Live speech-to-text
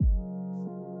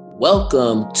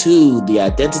Welcome to the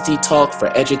Identity Talk for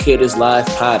Educators Live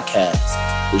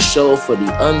podcast, the show for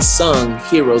the unsung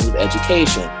heroes of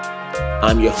education.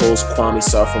 I'm your host, Kwame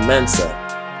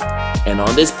Sarfa-Mensah, and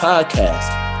on this podcast,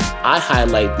 I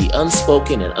highlight the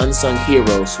unspoken and unsung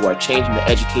heroes who are changing the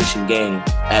education game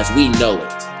as we know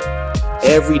it.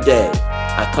 Every day,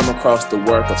 I come across the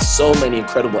work of so many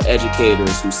incredible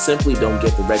educators who simply don't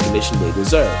get the recognition they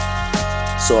deserve.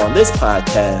 So on this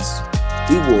podcast,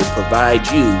 we will provide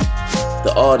you,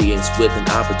 the audience, with an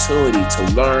opportunity to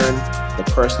learn the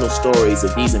personal stories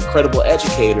of these incredible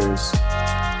educators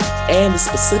and the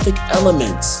specific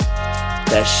elements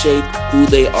that shape who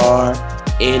they are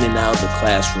in and out of the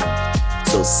classroom.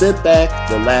 So sit back,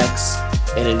 relax,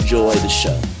 and enjoy the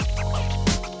show.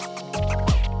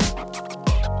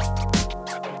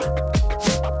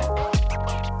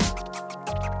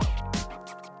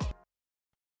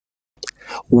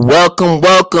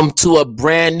 Welcome to a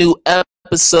brand new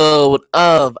episode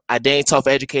of Identity Talk for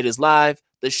Educators Live,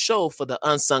 the show for the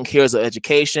unsung heroes of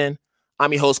education.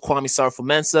 I'm your host, Kwame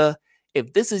Sarfa-Mensah.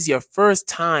 If this is your first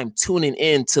time tuning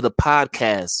in to the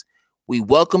podcast, we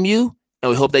welcome you and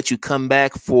we hope that you come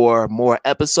back for more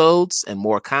episodes and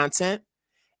more content.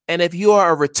 And if you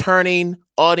are a returning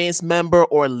audience member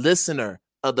or listener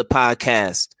of the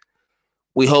podcast,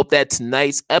 we hope that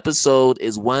tonight's episode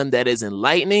is one that is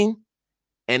enlightening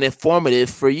and informative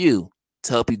for you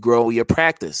to help you grow your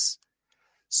practice.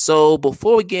 So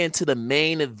before we get into the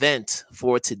main event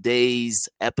for today's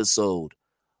episode,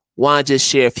 want to just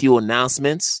share a few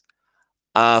announcements.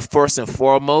 First and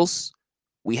foremost,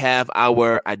 we have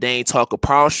our Identity Talk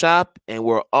Apparel shop, and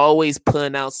we're always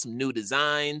putting out some new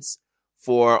designs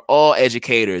for all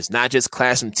educators, not just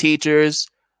classroom teachers,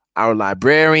 our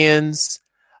librarians,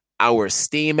 our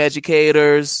STEAM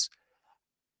educators,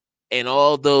 and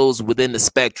all those within the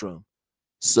spectrum.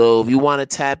 So if you want to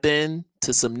tap in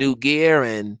to some new gear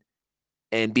and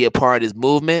be a part of this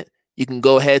movement, you can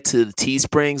go ahead to the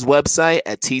Teesprings website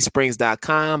at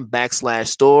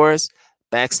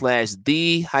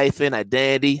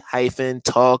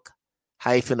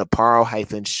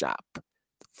teesprings.com/stores/the-identity-talk-apparel-shop.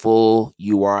 Full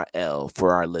URL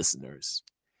for our listeners.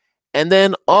 And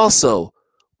then also,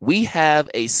 we have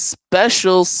a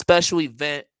special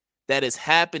event that is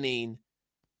happening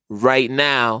right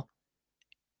now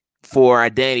for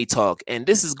Identity Talk. And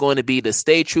this is going to be the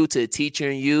Stay True to the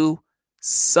Teacher in You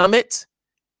Summit.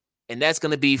 And that's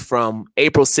going to be from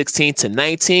April 16th to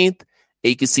 19th. And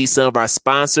you can see some of our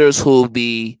sponsors who will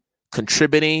be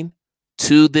contributing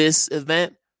to this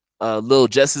event. Little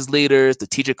Justice Leaders, the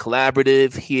Teacher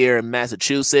Collaborative here in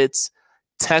Massachusetts,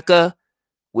 TECA,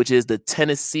 which is the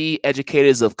Tennessee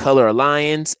Educators of Color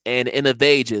Alliance, and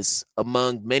Innovagus,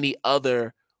 among many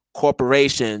other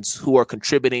corporations who are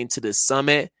contributing to this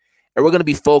summit. And we're going to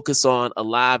be focused on a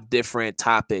lot of different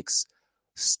topics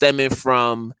stemming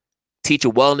from teacher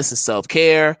wellness and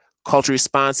self-care, culturally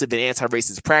responsive and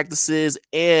anti-racist practices,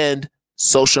 and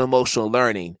social emotional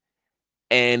learning.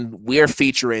 And we're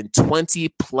featuring 20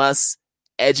 plus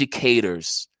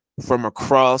educators from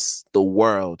across the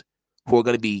world who are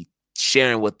going to be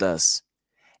sharing with us.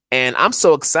 And I'm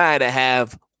so excited to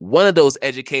have one of those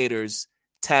educators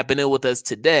tapping in with us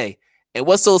today. And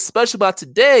what's so special about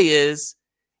today is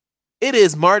it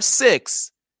is March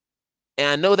 6th. And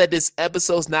I know that this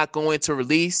episode's not going to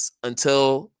release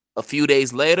until a few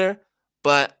days later,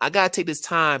 but I got to take this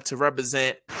time to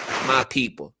represent my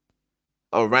people.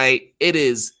 All right. It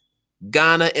is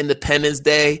Ghana Independence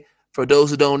Day. For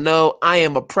those who don't know, I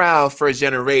am a proud first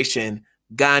generation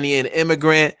Ghanaian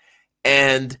immigrant.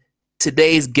 And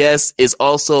today's guest is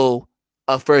also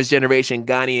a first generation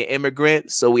Ghanaian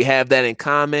immigrant. So we have that in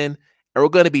common. And we're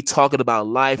going to be talking about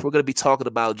life. We're going to be talking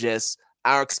about just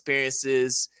our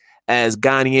experiences as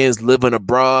Ghanaians living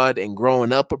abroad and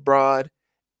growing up abroad.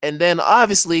 And then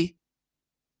obviously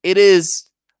it is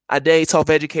Identity Talk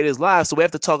for Educators Live. So we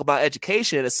have to talk about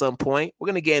education at some point. We're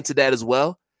going to get into that as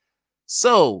well.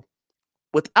 So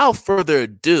without further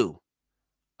ado,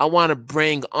 I want to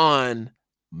bring on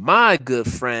my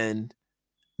good friend,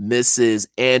 Mrs.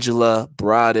 Angela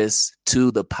Broaddus,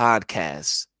 to the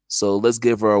podcast. So let's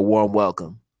give her a warm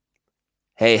welcome.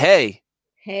 Hey.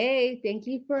 Hey, thank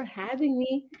you for having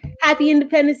me. Happy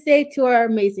Independence Day to our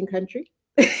amazing country.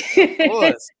 Of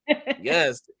course.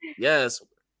 Yes.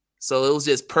 So it was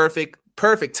just perfect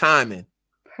timing.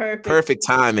 Perfect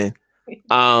timing.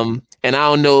 And I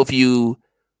don't know if you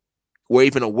were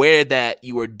even aware that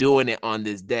you were doing it on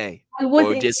this day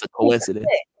or just a coincidence.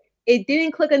 It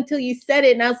didn't click until you said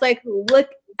it. And I was like, look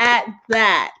at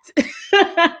that.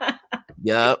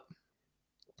 Yep.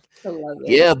 I love it.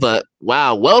 Yeah, but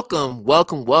wow, welcome.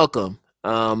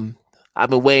 I I've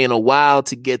been waiting a while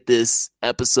to get this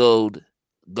episode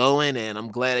going, and I'm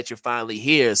glad that you're finally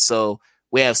here. So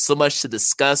we have so much to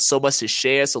discuss, so much to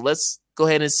share. So let's go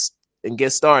ahead and get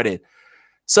started.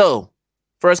 So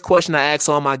first question I ask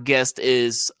all my guests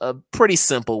is a pretty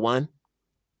simple one.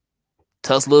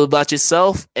 Tell us a little about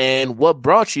yourself and what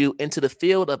brought you into the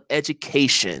field of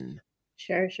education.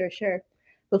 Sure.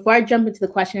 Before I jump into the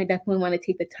question, I definitely want to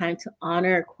take the time to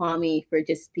honor Kwame for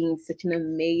just being such an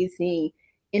amazing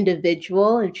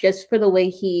individual and just for the way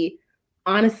he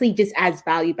honestly just adds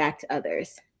value back to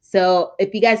others. So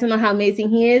if you guys don't know how amazing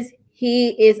he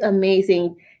is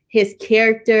amazing. His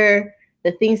character,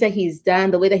 the things that he's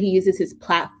done, the way that he uses his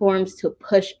platforms to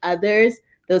push others,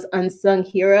 those unsung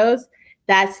heroes,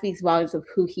 that speaks volumes of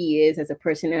who he is as a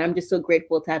person. And I'm just so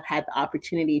grateful to have had the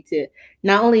opportunity to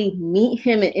not only meet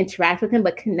him and interact with him,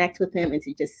 but connect with him and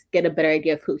to just get a better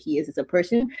idea of who he is as a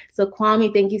person. So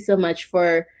Kwame, thank you so much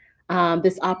for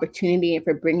this opportunity and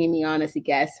for bringing me on as a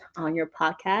guest on your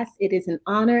podcast. It is an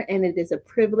honor and it is a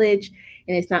privilege,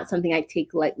 and it's not something I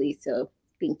take lightly. So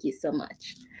thank you so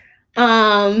much.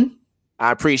 I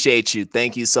appreciate you.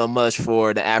 Thank you so much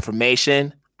for the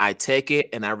affirmation. I take it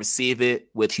and I receive it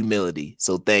with humility.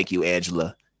 So thank you,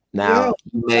 Angela. Now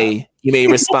you may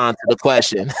respond to the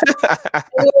question. I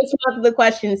will respond to the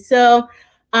question. So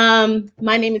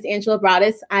my name is Angela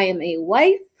Broaddus. I am a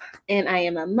wife and I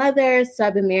am a mother. So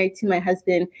I've been married to my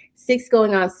husband 6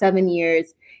 going on 7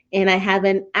 years. And I have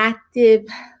an active,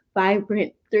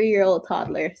 vibrant 3-year-old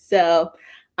toddler. So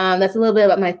that's a little bit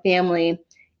about my family.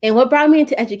 And what brought me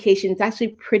into education, it's actually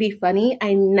pretty funny.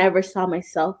 I never saw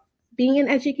myself being in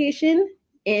education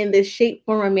in this shape,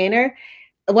 form, or manner.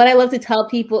 What I love to tell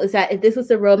people is that if this was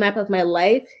the roadmap of my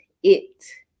life,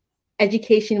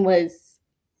 education was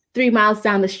 3 miles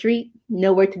down the street,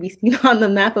 nowhere to be seen on the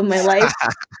map of my life.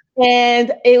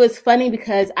 And it was funny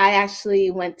because I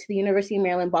actually went to the University of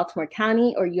Maryland, Baltimore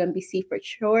County, or UMBC for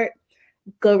short,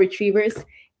 go Retrievers.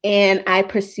 And I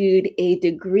pursued a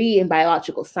degree in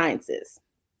biological sciences.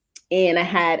 And I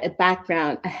had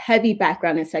a heavy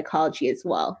background in psychology as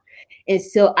well. And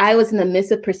so I was in the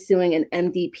midst of pursuing an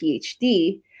MD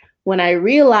PhD when I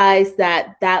realized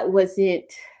that that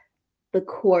wasn't the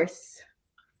course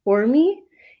for me.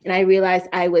 And I realized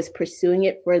I was pursuing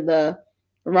it for the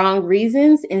wrong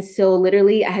reasons. And so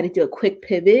literally I had to do a quick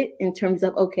pivot in terms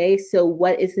of, okay, so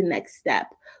what is the next step?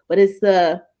 What is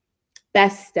the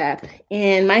best step?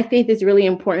 And my faith is really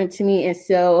important to me. And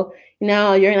so,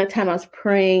 during that time I was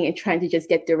praying and trying to just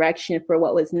get direction for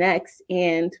what was next.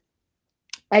 And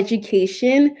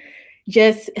education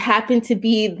just happened to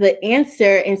be the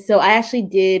answer. And so I actually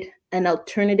did an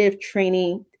alternative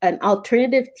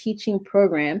teaching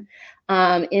program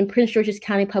in Prince George's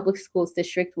County Public Schools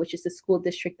District, which is the school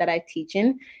district that I teach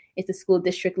in. It's a school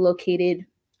district located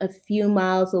a few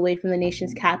miles away from the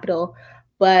nation's capital.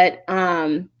 But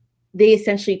they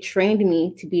essentially trained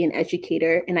me to be an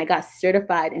educator, and I got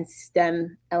certified in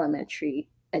STEM elementary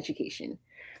education.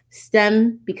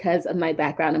 STEM because of my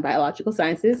background in biological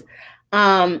sciences,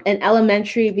 and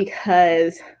elementary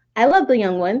because I love the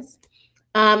young ones.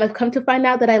 I've come to find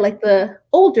out that I like the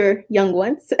older young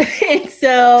ones. And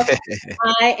so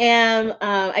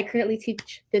I currently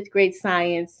teach 5th grade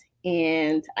science,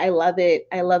 and I love it.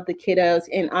 I love the kiddos.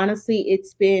 And honestly,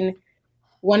 it's been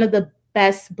one of the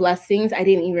best blessings I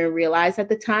didn't even realize at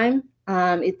the time.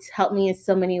 It's helped me in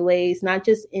so many ways, not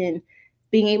just in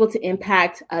being able to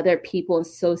impact other people and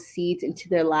sow seeds into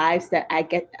their lives that I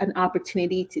get an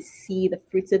opportunity to see the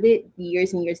fruits of it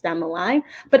years and years down the line,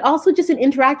 but also just in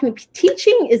interacting.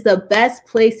 Teaching is the best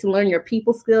place to learn your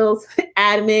people skills,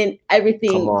 admin,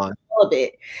 everything, all of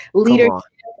it, leadership,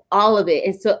 all of it.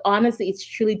 And so honestly, it's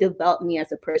truly developed me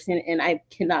as a person, and I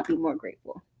cannot be more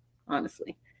grateful,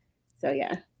 honestly. So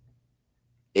yeah.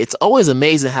 It's always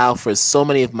amazing how for so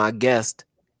many of my guests,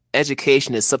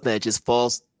 education is something that just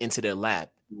falls into their lap.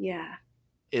 Yeah.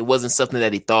 It wasn't something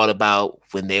that they thought about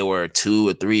when they were 2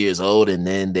 or 3 years old, and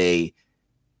then they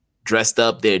dressed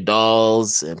up their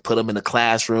dolls and put them in the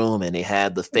classroom and they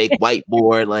had the fake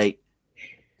whiteboard. Like,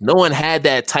 no one had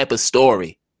that type of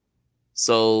story.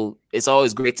 So it's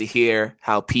always great to hear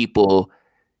how people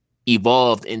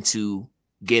evolved into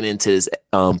getting into this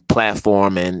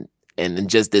platform and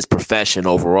just this profession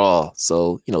overall.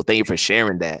 So, thank you for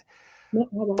sharing that.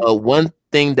 But one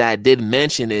thing that I did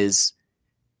mention is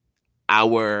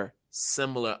our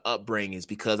similar upbringings,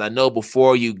 because I know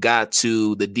before you got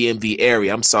to the DMV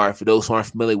area, I'm sorry for those who aren't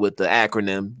familiar with the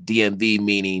acronym DMV,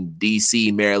 meaning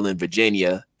DC, Maryland,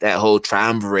 Virginia, that whole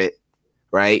triumvirate,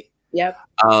 right? Yep.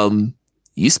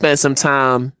 You spent some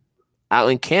time out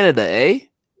in Canada, eh?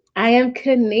 I am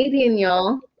Canadian,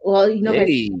 y'all. Well, my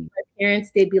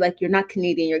parents, they'd be like, "You're not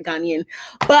Canadian, you're Ghanaian."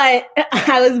 But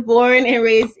I was born and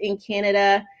raised in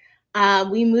Canada.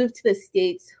 We moved to the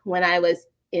States when I was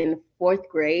in 4th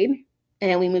grade,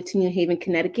 and we moved to New Haven,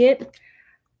 Connecticut.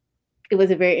 It was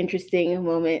a very interesting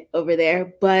moment over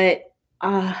there, but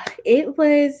it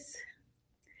was.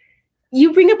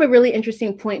 You bring up a really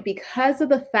interesting point because of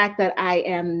the fact that I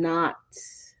am not.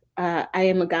 I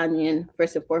am a Ghanaian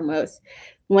first and foremost.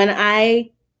 When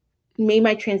I made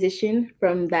my transition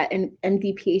from that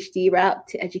MD PhD route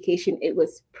to education, it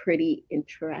was pretty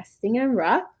interesting and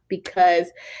rough because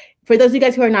for those of you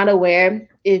guys who are not aware,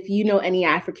 if you know any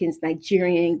Africans,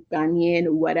 Nigerian,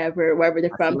 Ghanaian, whatever, wherever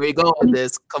they're from, where you going with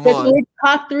this? Come on.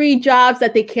 Top 3 jobs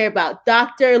that they care about: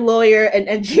 doctor, lawyer, and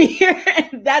engineer.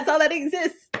 And that's all that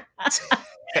exists.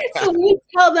 So when you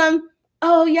tell them,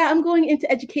 "Oh yeah, I'm going into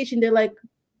education," they're like,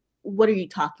 "What are you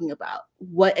talking about?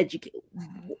 What education?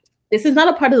 This is not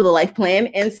a part of the life plan."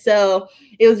 And so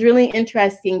it was really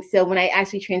interesting. So when I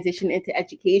actually transitioned into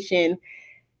education,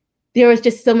 there was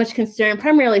just so much concern,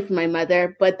 primarily from my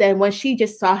mother. But then when she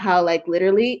just saw how like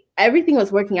literally everything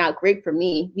was working out great for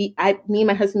me, me and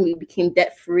my husband, we became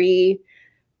debt free.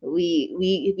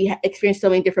 We experienced so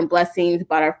many different blessings,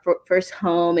 bought our first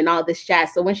home and all this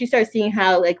jazz. So when she started seeing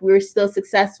how like we were still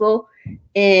successful,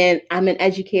 and I'm an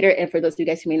educator, and for those of you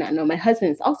guys who may not know, my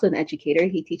husband is also an educator.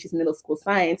 He teaches middle school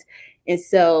science. And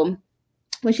so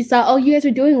when she saw, "Oh, you guys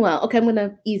are doing well. Okay, I'm going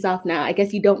to ease off now. I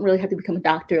guess you don't really have to become a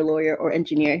doctor, lawyer, or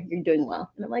engineer. You're doing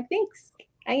well." And I'm like, "Thanks.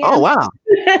 I am." Oh, wow.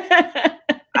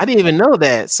 I didn't even know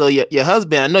that. So your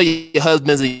husband, I know your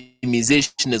husband's a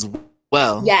musician as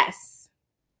well. Yes.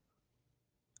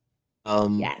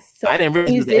 Yes. So I didn't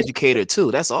realize he was an educator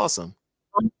too. That's awesome.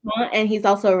 And he's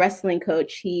also a wrestling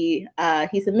coach. He's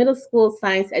a middle school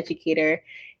science educator,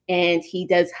 and he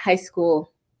does high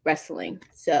school wrestling.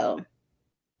 So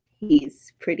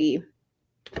he's pretty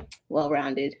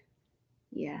well-rounded.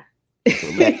 Yeah.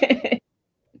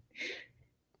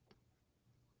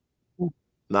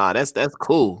 Nah, that's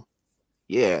cool.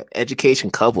 Yeah, education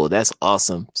couple. That's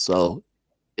awesome. So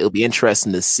it'll be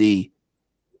interesting to see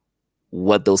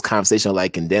what those conversations are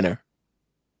like in dinner.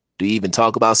 Do you even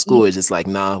talk about school? It's just like,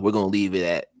 nah, we're gonna leave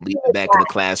it back in the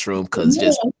classroom because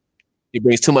it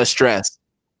brings too much stress.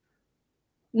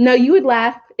 No, you would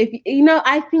laugh if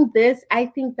I think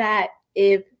that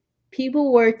if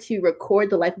people were to record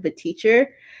the life of a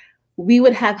teacher, we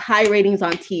would have high ratings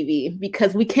on TV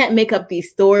because we can't make up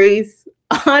these stories.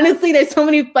 Honestly, there's so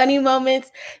many funny moments.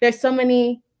 There's so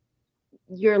many.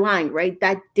 You're lying, right?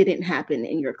 That didn't happen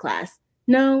in your class.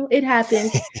 No, it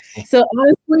happened. So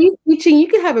honestly, teaching, you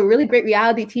could have a really great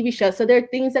reality TV show. So there are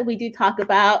things that we do talk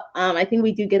about. I think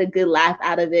we do get a good laugh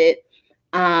out of it.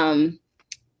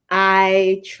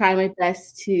 I try my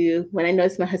best to, when I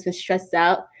notice my husband's stressed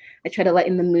out, I try to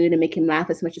lighten the mood and make him laugh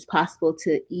as much as possible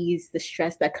to ease the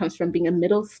stress that comes from being a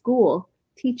middle school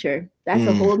teacher. That's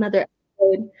a whole nother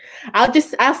episode.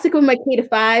 I'll stick with my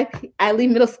K-5. I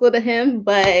leave middle school to him,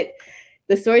 but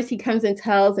the stories he comes and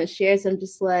tells and shares, I'm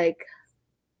just like,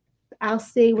 I'll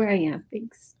stay where I am.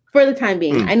 Thanks. For the time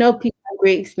being. I know people have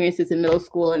great experiences in middle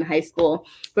school and high school,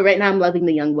 but right now I'm loving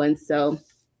the young ones. So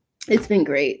it's been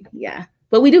great. Yeah.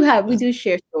 But we do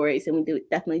share stories, and we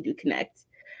definitely do connect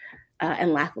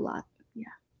and laugh a lot. Yeah.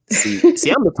 See,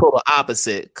 I'm the total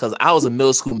opposite because I was a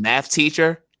middle school math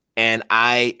teacher and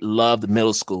I loved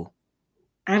middle school.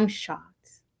 I'm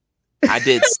shocked. I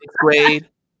did 6th grade.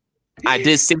 My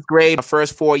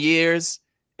first 4 years,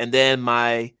 and then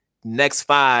my next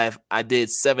 5, I did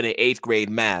 7th and 8th grade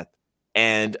math.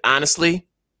 And honestly,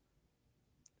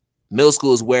 middle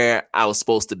school is where I was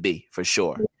supposed to be for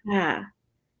sure. Yeah.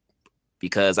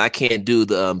 Because I can't do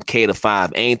the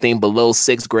K-5. Anything below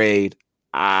 6th grade,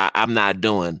 I'm not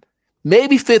doing.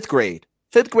 Maybe 5th grade.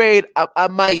 5th grade, I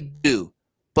might do.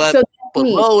 But so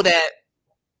below that.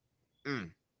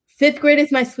 5th grade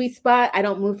is my sweet spot. I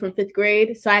don't move from 5th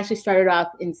grade. So I actually started off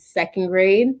in 2nd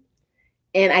grade.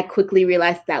 And I quickly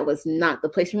realized that was not the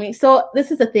place for me. So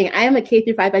this is the thing. I am a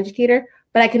K-5 educator,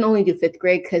 but I can only do 5th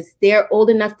grade because they're old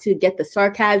enough to get the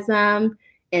sarcasm,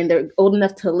 and they're old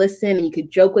enough to listen, and you could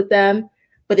joke with them,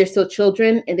 but they're still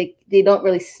children, and they don't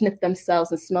really sniff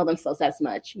themselves and smell themselves as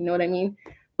much. You know what I mean?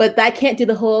 But I can't do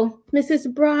the whole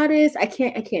Mrs. Broadus. I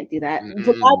can't do that.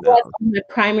 So God bless my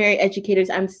primary educators.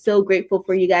 I'm so grateful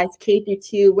for you guys,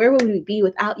 K-2. Where would we be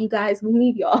without you guys? We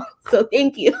need y'all. So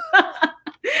thank you.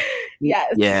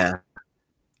 Yes. Yeah.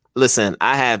 Listen,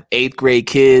 I have 8th grade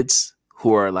kids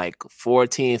who are like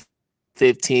 14,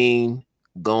 15,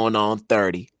 going on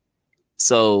 30.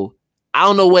 So I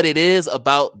don't know what it is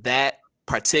about that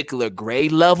particular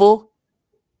grade level.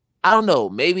 I don't know.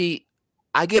 Maybe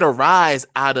I get a rise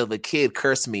out of a kid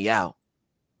cursing me out.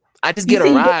 I just You get a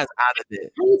say you rise out of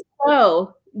it.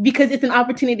 Oh, because it's an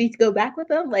opportunity to go back with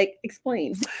them? Like,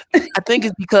 explain. I think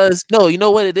it's because, no, you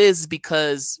know what it is?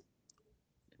 Because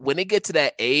when they get to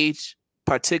that age,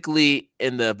 particularly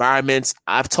in the environments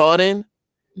I've taught in,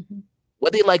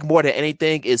 what they like more than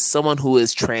anything is someone who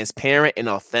is transparent and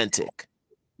authentic.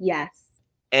 Yes.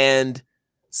 And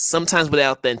sometimes with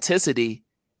authenticity,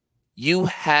 you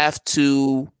have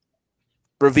to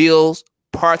reveal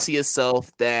parts of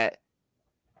yourself that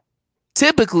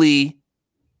typically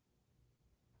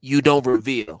you don't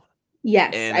reveal.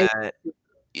 Yes. And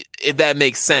if that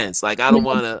makes sense, like I don't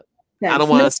want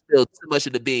to spill too much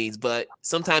of the beans, but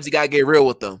sometimes you gotta get real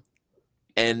with them,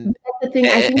 and that's the thing.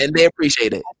 And they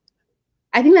appreciate it.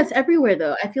 I think that's everywhere,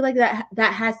 though. I feel like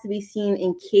that has to be seen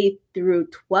in K through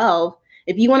 12.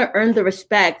 If you want to earn the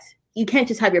respect, you can't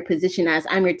just have your position as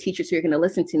I'm your teacher, so you're going to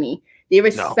listen to me. They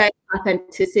respect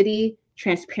authenticity,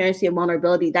 transparency, and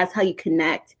vulnerability. That's how you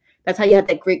connect. That's how you have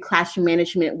that great classroom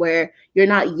management where you're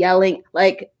not yelling.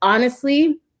 Like,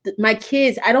 honestly, my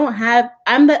kids,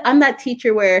 I'm that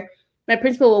teacher where my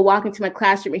principal will walk into my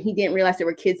classroom and he didn't realize there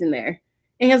were kids in there.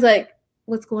 And he was like,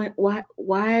 what's going, why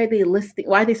are they listening?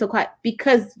 Why are they so quiet?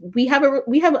 Because we have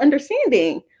an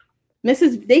understanding. They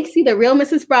see the real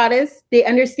Mrs. Broaddus. They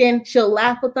understand. She'll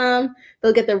laugh with them.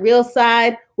 They'll get the real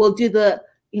side. We'll do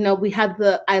we have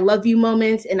the I love you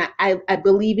moments, and I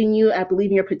believe in you. I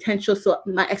believe in your potential. So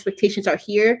my expectations are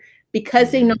here.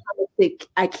 Because they know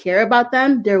I care about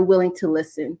them, they're willing to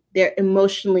listen. They're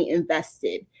emotionally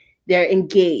invested. They're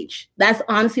engaged. That's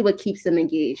honestly what keeps them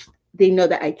engaged. They know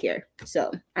that I care.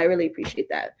 So I really appreciate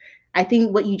that. I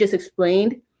think what you just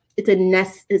explained, it's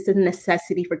a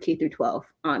necessity for K through 12,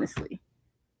 honestly.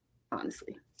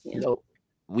 Yeah. No,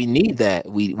 we need that.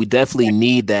 We definitely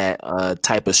need that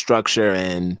type of structure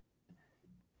and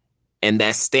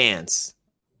that stance.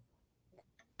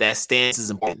 That stance is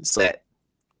important so that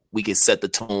we can set the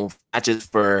tone, not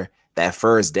just for that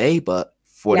first day, but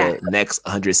for the next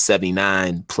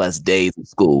 179 plus days of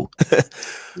school.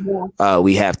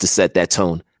 We have to set that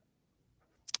tone.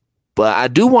 But I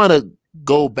do want to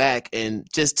go back and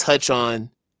just touch on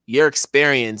your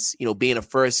experience, being a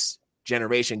first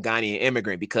generation Ghanaian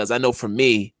immigrant, because I know for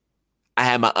me, I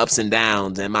had my ups and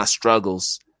downs and my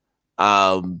struggles.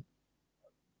 But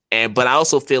I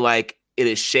also feel like it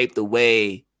has shaped the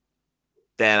way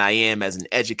that I am as an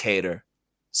educator.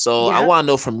 So I want to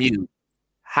know from you,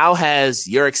 how has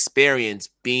your experience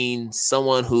being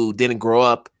someone who didn't grow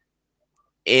up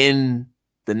in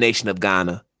the nation of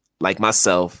Ghana, like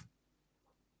myself,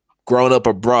 growing up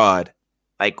abroad,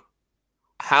 like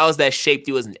how has that shaped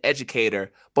you as an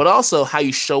educator, but also how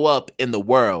you show up in the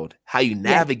world, how you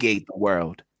navigate the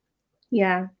world?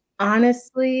 Yeah,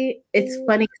 honestly, it's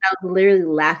funny because I was literally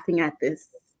laughing at this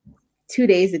 2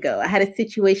 days ago. I had a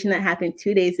situation that happened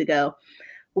 2 days ago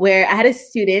where I had a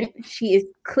student. She is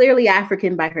clearly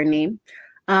African by her name,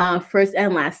 first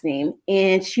and last name,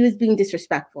 and she was being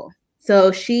disrespectful.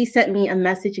 So she sent me a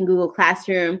message in Google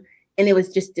Classroom, and it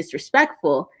was just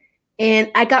disrespectful.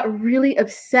 And I got really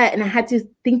upset, and I had to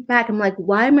think back. I'm like,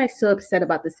 why am I so upset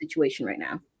about this situation right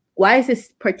now? Why is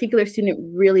this particular student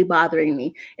really bothering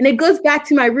me? And it goes back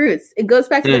to my roots. It goes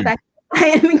back to the fact that I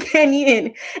am a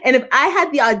Kenyan. And if I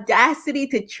had the audacity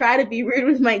to try to be rude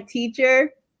with my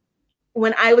teacher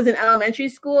when I was in elementary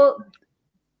school,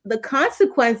 the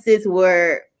consequences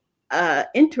were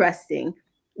interesting.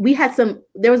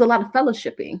 There was a lot of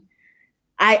fellowshipping.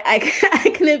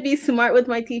 I couldn't be smart with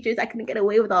my teachers. I couldn't get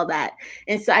away with all that.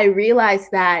 And so I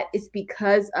realized that it's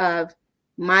because of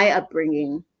my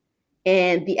upbringing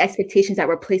and the expectations that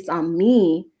were placed on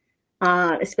me,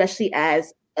 especially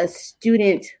as a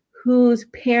student whose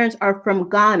parents are from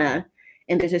Ghana.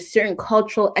 And there's a certain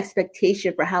cultural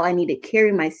expectation for how I need to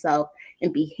carry myself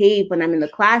and behave when I'm in the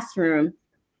classroom.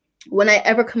 When I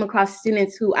ever come across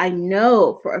students who I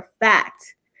know for a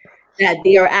fact that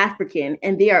they are African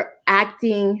and they are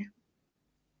acting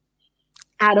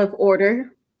out of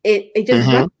order, it just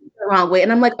rubs me the wrong way.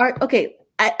 And I'm like, okay,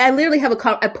 I literally have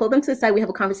I pull them to the side, we have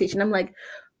a conversation. I'm like,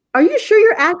 are you sure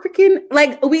you're African?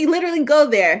 Like, we literally go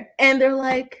there and they're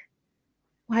like,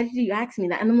 why did you ask me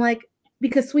that? And I'm like,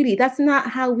 because sweetie, that's not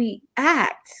how we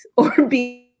act or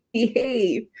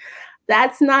behave.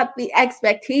 That's not the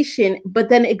expectation. But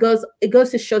then it goes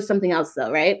to show something else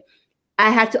though, right? I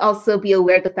have to also be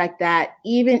aware of the fact that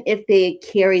even if they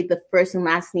carry the first and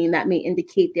last name that may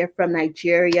indicate they're from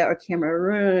Nigeria or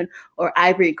Cameroon or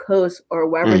Ivory Coast or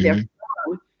wherever they're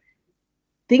from,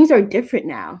 things are different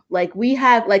now. Like we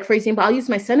have, like, for example, I'll use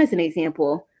my son as an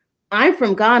example. I'm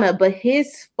from Ghana, but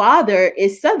his father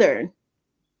is Southern.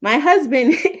 My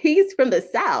husband, he's from the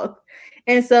South.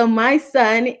 And so my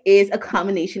son is a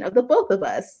combination of the both of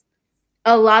us.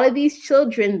 A lot of these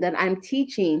children that I'm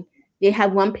teaching, they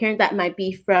have one parent that might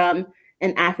be from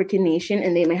an African nation,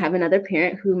 and they may have another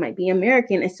parent who might be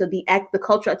American. And so the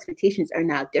cultural expectations are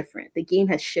now different. The game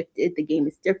has shifted. The game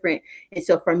is different. And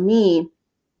so for me,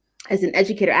 as an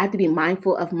educator, I have to be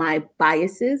mindful of my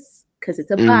biases because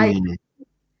it's a bias.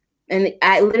 And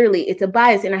it's a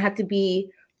bias. And I have to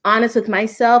be honest with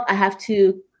myself. I have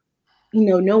to,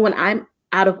 know when I'm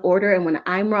out of order and when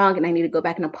I'm wrong, and I need to go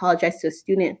back and apologize to a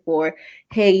student for,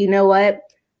 hey, you know what?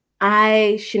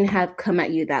 I shouldn't have come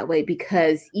at you that way,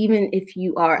 because even if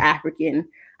you are African,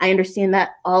 I understand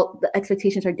that all the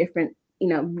expectations are different,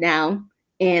 now.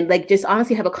 And like, just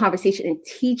honestly have a conversation and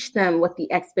teach them what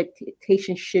the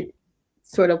expectation should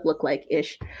sort of look like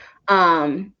ish.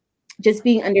 Just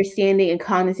being understanding and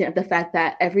cognizant of the fact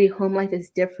that every home life is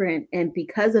different. And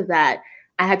because of that,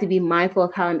 I have to be mindful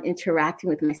of how I'm interacting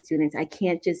with my students. I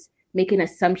can't just make an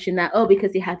assumption that,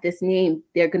 because they have this name,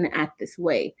 they're going to act this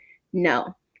way.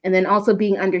 No. And then also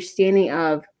being understanding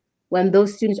of when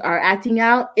those students are acting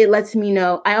out, it lets me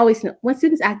know, I always know when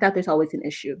students act out, there's always an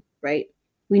issue, right?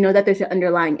 We know that there's an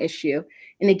underlying issue,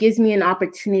 and it gives me an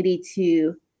opportunity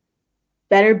to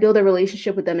better build a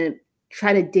relationship with them and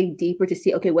try to dig deeper to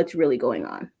see, okay, what's really going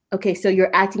on? Okay, so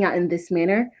you're acting out in this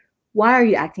manner. Why are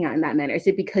you acting out in that manner? Is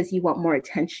it because you want more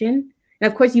attention?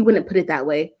 And of course, you wouldn't put it that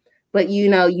way, but you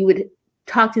would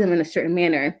talk to them in a certain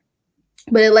manner.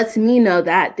 But it lets me know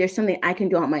that there's something I can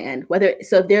do on my end.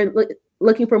 So if they're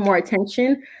looking for more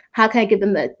attention, how can I give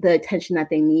them the attention that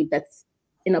they need that's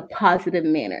in a positive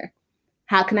manner?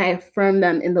 How can I affirm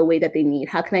them in the way that they need?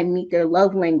 How can I meet their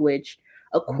love language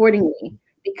accordingly?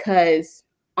 Because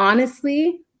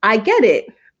honestly, I get it.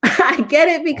 I get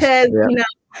it because,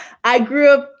 I grew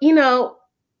up,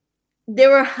 there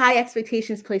were high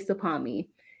expectations placed upon me.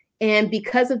 And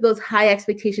because of those high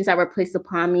expectations that were placed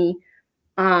upon me,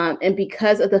 and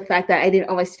because of the fact that I didn't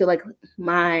always feel like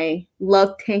my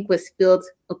love tank was filled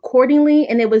accordingly,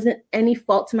 and it wasn't any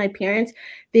fault to my parents,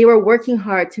 they were working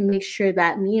hard to make sure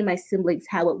that me and my siblings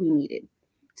had what we needed.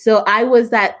 So I was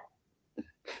that,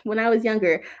 when I was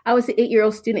younger, I was an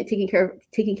 8-year-old student taking care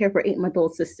of her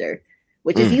 8-month-old sister,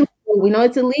 which is illegal. We know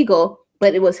it's illegal,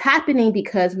 but it was happening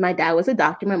because my dad was a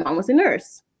doctor, my mom was a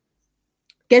nurse.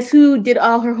 Guess who did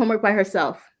all her homework by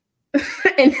herself?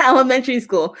 In elementary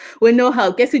school with no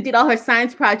help. Guess who did all her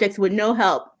science projects with no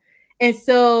help? And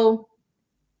so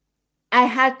I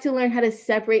had to learn how to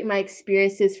separate my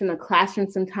experiences from the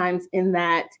classroom sometimes, in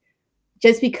that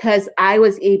just because I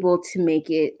was able to make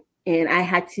it and I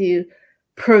had to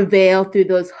prevail through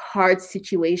those hard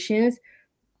situations,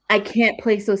 I can't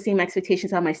place those same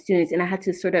expectations on my students. And I had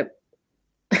to sort of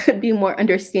be more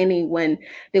understanding when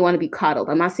they want to be coddled.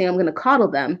 I'm not saying I'm going to coddle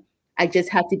them. I just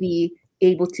have to be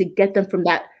able to get them from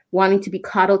that wanting to be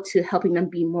coddled to helping them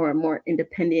be more and more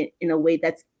independent in a way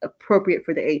that's appropriate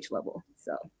for their age level.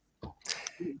 So,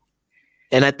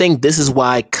 and I think this is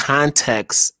why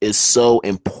context is so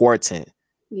important,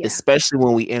 especially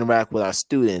when we interact with our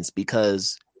students,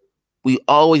 because we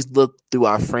always look through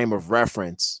our frame of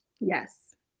reference. Yes.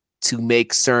 To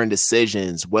make certain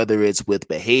decisions, whether it's with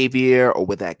behavior or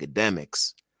with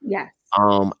academics. Yes.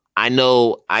 I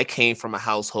know I came from a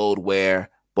household where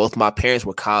both my parents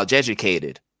were college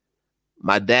educated.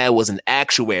 My dad was an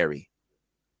actuary.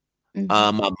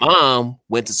 Mm-hmm. My mom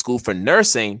went to school for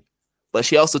nursing, but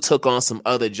she also took on some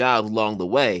other jobs along the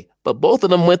way. But both of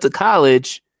them went to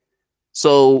college.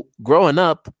 So growing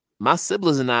up, my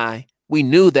siblings and I, we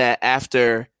knew that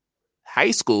after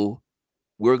high school,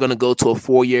 we were going to go to a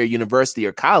 4-year university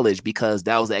or college because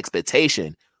that was the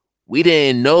expectation. We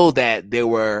didn't know that there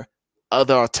were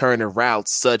other alternative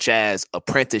routes, such as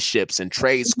apprenticeships and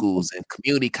trade schools and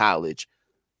community college.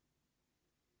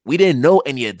 We didn't know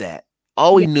any of that.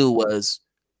 All we knew was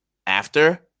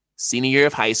after senior year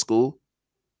of high school,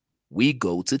 we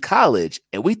go to college.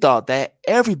 And we thought that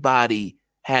everybody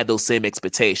had those same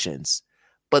expectations.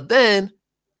 But then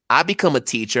I become a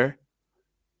teacher,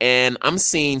 and I'm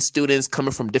seeing students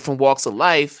coming from different walks of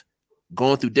life,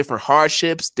 going through different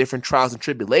hardships, different trials and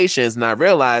tribulations. And I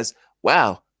realized,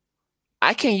 wow,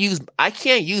 I can't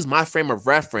use my frame of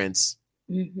reference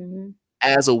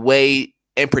as a way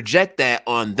and project that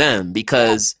on them,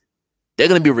 because they're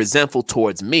going to be resentful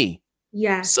towards me.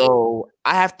 Yeah. So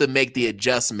I have to make the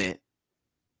adjustment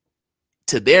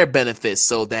to their benefit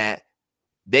so that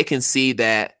they can see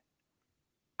that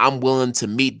I'm willing to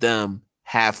meet them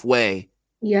halfway.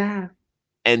 Yeah.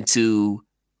 And to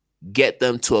get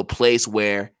them to a place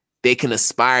where they can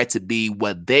aspire to be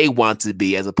what they want to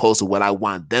be as opposed to what I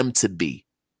want them to be.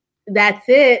 That's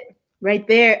it. Right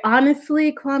there.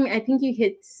 Honestly, Kwame, I think you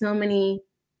hit so many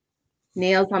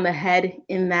nails on the head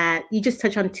in that you just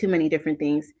touch on too many different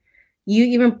things. You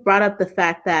even brought up the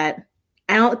fact that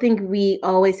I don't think we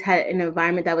always had an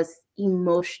environment that was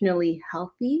emotionally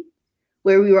healthy,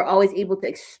 where we were always able to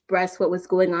express what was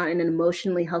going on in an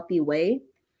emotionally healthy way.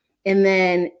 And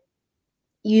then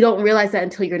you don't realize that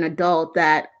until you're an adult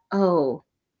that, oh,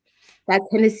 that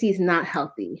tendency is not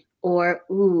healthy. Or,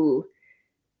 ooh,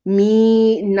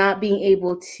 me not being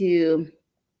able to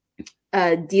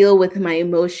deal with my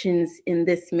emotions in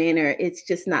this manner, it's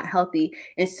just not healthy.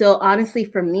 And so honestly,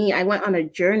 for me, I went on a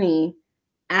journey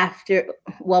after,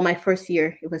 well, my first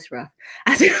year, it was rough.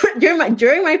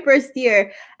 During my first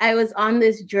year, I was on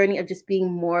this journey of just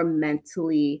being more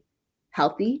mentally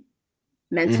healthy,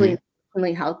 mentally and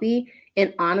emotionally healthy.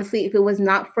 And honestly, if it was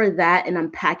not for that and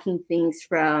unpacking things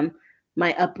from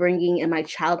my upbringing and my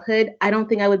childhood, I don't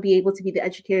think I would be able to be the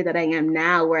educator that I am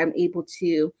now, where I'm able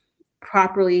to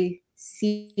properly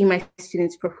see my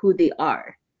students for who they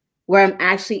are, where I'm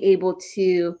actually able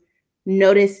to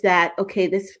notice that, okay,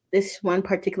 this one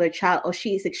particular child, oh,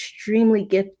 she is extremely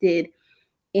gifted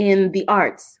in the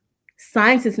arts.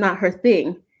 Science is not her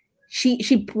thing.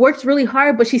 She works really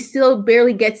hard, but she still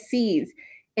barely gets C's.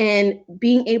 And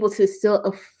being able to still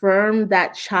affirm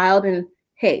that child and,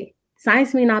 hey,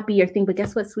 science may not be your thing, but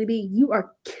guess what, sweetie? You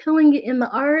are killing it in the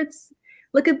arts.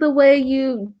 Look at the way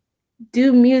you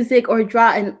do music or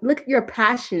draw and look at your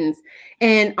passions.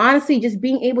 And honestly, just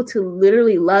being able to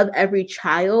literally love every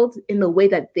child in the way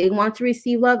that they want to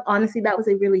receive love, honestly, that was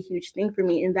a really huge thing for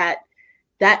me. And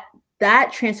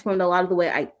that transformed a lot of the way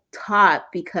I taught,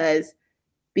 because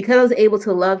I was able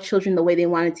to love children the way they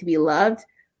wanted to be loved.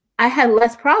 I had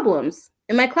less problems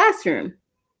in my classroom.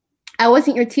 I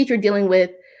wasn't your teacher dealing with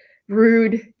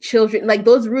rude children, like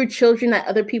those rude children that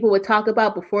other people would talk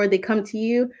about before they come to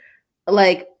you.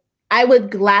 Like, I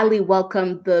would gladly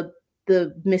welcome the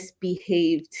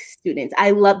misbehaved students.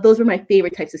 Those were my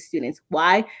favorite types of students.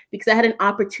 Why? Because I had an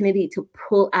opportunity to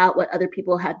pull out what other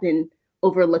people had been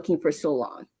overlooking for so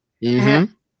long. I had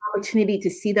an opportunity to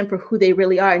see them for who they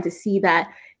really are, and to see that,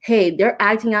 hey, they're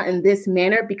acting out in this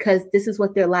manner because this is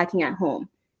what they're lacking at home.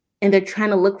 And they're trying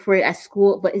to look for it at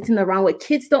school, but it's in the wrong way.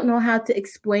 Kids don't know how to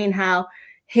explain how,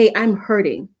 hey, I'm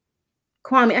hurting.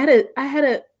 Kwame, I had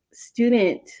a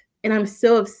student, and I'm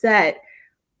so upset.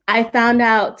 I found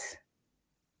out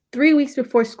 3 weeks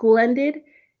before school ended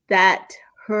that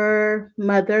her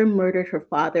mother murdered her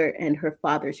father and her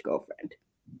father's girlfriend.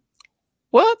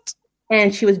 What?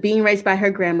 And she was being raised by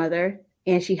her grandmother,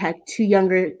 and she had two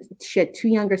younger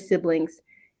siblings.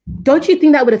 Don't you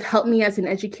think that would have helped me as an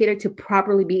educator to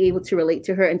properly be able to relate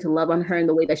to her and to love on her in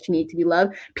the way that she needed to be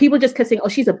loved? People just kept saying, oh,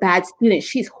 she's a bad student.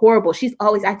 She's horrible. She's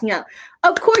always acting out.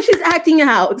 Of course she's acting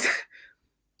out.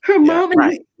 Her mom and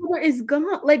her father is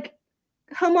gone. Like,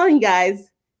 come on, guys.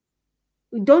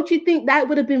 Don't you think that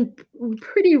would have been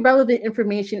pretty relevant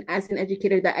information as an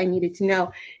educator that I needed to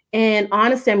know? And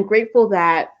honestly, I'm grateful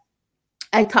that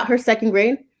I taught her second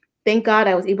grade. Thank God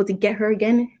I was able to get her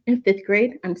again in fifth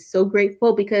grade. I'm so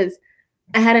grateful, because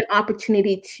I had an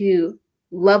opportunity to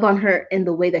love on her in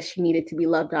the way that she needed to be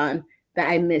loved on, that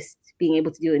I missed being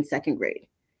able to do in second grade.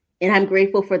 And I'm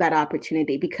grateful for that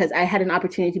opportunity, because I had an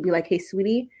opportunity to be like, hey,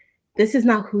 sweetie, this is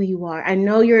not who you are. I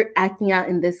know you're acting out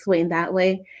in this way and that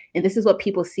way, and this is what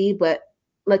people see, but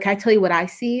look, I tell you what I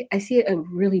see. I see a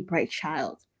really bright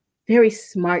child, very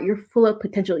smart. You're full of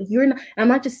potential. You're not, I'm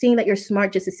not just saying that you're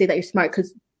smart just to say that you're smart,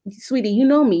 because sweetie, you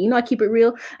know me. You know I keep it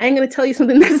real. I ain't going to tell you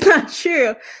something that's not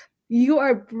true. You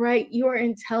are bright. You are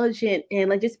intelligent.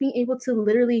 And like, just being able to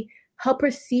literally help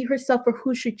her see herself for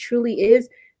who she truly is,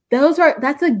 that's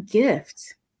a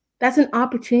gift. That's an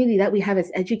opportunity that we have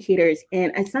as educators.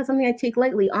 And it's not something I take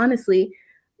lightly, honestly.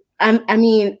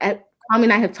 Kwame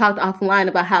and I have talked offline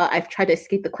about how I've tried to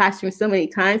escape the classroom so many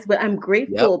times, but I'm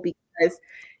grateful because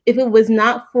if it was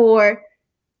not for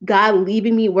God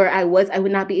leaving me where I was, I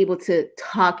would not be able to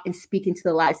talk and speak into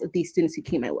the lives of these students who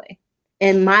came my way.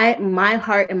 And my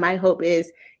heart and my hope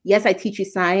is, yes, I teach you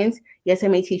science. Yes, I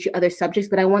may teach you other subjects,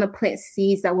 but I want to plant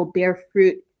seeds that will bear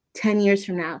fruit 10 years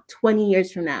from now, 20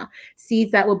 years from now,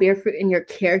 seeds that will bear fruit in your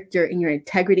character, in your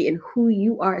integrity, and who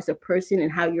you are as a person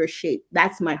and how you're shaped.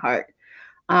 That's my heart.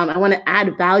 I want to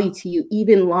add value to you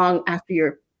even long after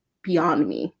you're beyond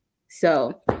me.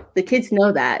 So the kids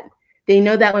know that. They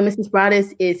know that when Mrs.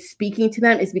 Broaddus is speaking to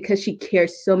them, it's because she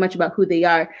cares so much about who they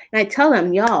are. And I tell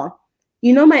them, y'all,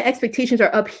 you know, my expectations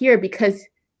are up here because,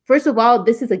 first of all,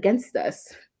 this is against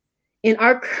us. In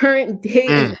our current day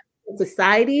in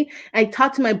society, I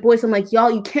talk to my boys, I'm like,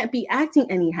 y'all, you can't be acting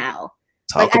anyhow.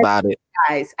 Talk about it.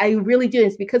 Guys, I really do.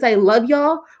 It's because I love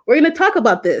y'all. We're going to talk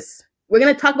about this. We're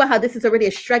going to talk about how this is already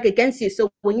a strike against you. So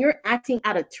when you're acting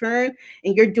out of turn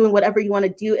and you're doing whatever you want to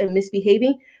do and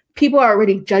misbehaving, people are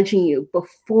already judging you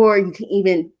before you can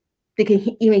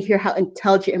even hear how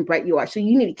intelligent and bright you are. So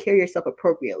you need to carry yourself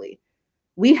appropriately.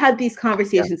 We had these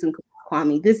conversations in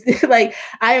Kwame. This is like,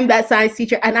 I am that science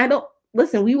teacher, and I don't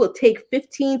listen. We will take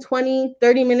 15, 20,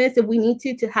 30 minutes if we need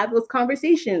to have those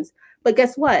conversations. But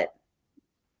guess what?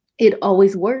 It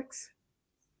always works.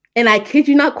 And I kid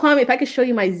you not, Kwame, if I could show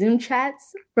you my Zoom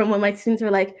chats from when my students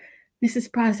are like, Mrs.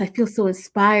 Price, I feel so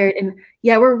inspired. And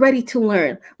yeah, we're ready to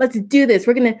learn. Let's do this.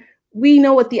 We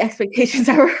know what the expectations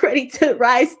are. We're ready to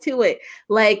rise to it.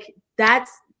 Like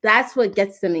that's what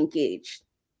gets them engaged.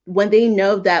 When they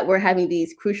know that we're having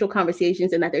these crucial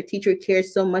conversations and that their teacher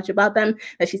cares so much about them,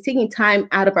 that she's taking time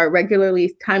out of our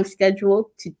regularly time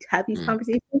schedule to have these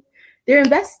conversations, they're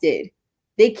invested.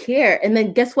 They care. And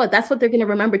then guess what? That's what they're going to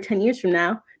remember 10 years from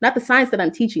now. Not the science that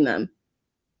I'm teaching them.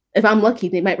 If I'm lucky,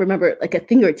 they might remember like a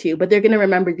thing or two, but they're going to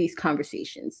remember these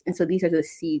conversations. And so these are the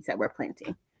seeds that we're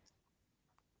planting.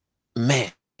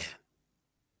 Man,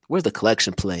 where's the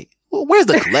collection plate? Where's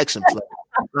the collection plate?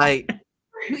 Like,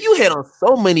 you hit on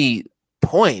so many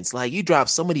points. Like, you dropped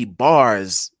so many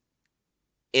bars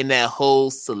in that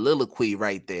whole soliloquy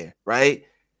right there, right?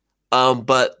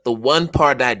 But the one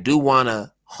part that I do want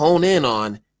to hone in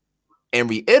on and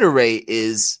reiterate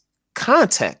is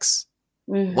context.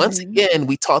 Mm-hmm. Once again,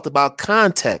 we talked about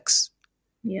context.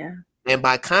 Yeah. And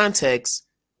by context,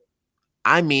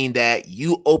 I mean that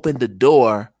you opened the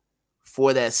door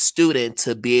for that student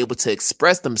to be able to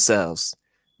express themselves.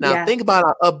 Now, think about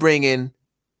our upbringing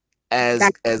as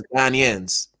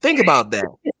Ghanaians. Think about that.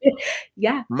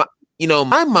 Yeah.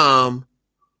 My mom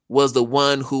was the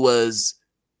one who was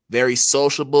very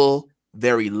sociable,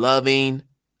 very loving.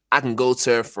 I can go to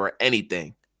her for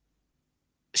anything.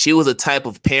 She was a type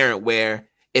of parent where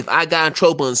if I got in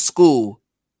trouble in school,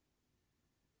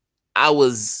 I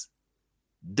was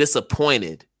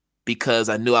disappointed because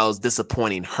I knew I was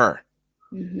disappointing her.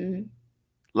 Mm-hmm.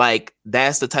 Like,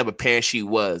 that's the type of parent she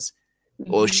was,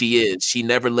 or she is. She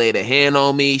never laid a hand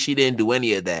on me. She didn't do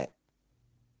any of that.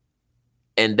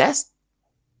 And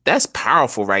that's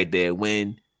powerful right there.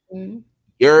 When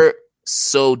you're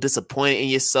so disappointed in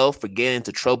yourself for getting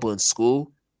into trouble in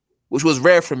school, which was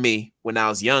rare for me when I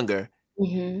was younger,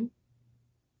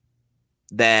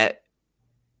 that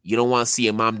you don't want to see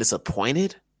your mom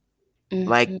disappointed.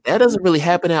 Like, that doesn't really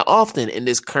happen that often in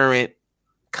this current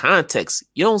context.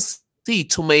 You don't see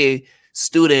too many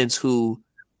students who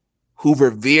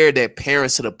revere their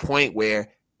parents to the point where,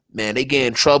 man, they get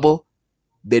in trouble,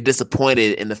 they're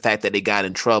disappointed in the fact that they got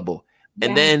in trouble. Yeah.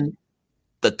 And then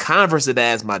the converse of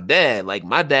that is my dad. Like,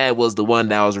 my dad was the one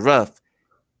that was rough.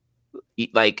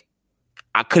 Like,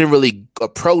 I couldn't really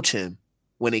approach him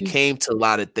when it came to a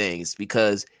lot of things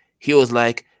because he was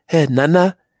like, "Hey,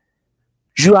 Nana,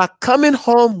 you are coming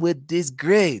home with these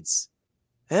grades.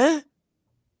 Huh?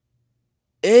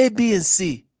 A, B, and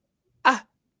C.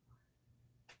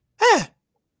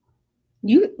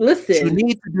 You listen. You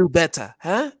need to do better,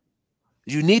 huh?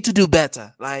 You need to do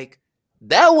better." Like,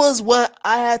 that was what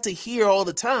I had to hear all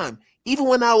the time. Even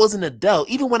when I was an adult,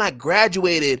 even when I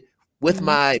graduated with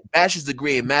my bachelor's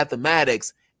degree in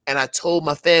mathematics and I told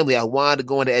my family I wanted to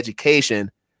go into education,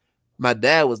 my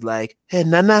dad was like, "Hey,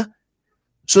 Nana,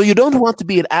 so you don't want to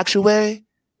be an actuary,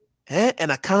 an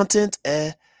accountant,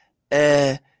 a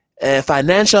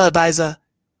financial advisor?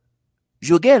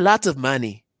 You'll get lots of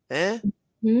money." And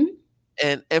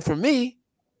for me,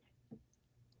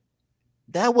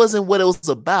 that wasn't what it was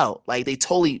about. Like, they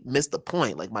totally missed the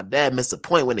point. Like, my dad missed the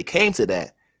point when it came to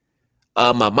that.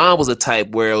 My mom was a type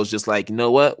where it was just like, you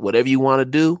know what? Whatever you want to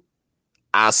do,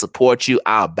 I'll support you.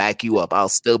 I'll back you up. I'll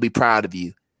still be proud of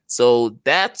you. So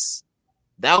that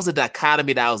was a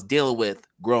dichotomy that I was dealing with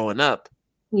growing up.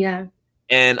 Yeah.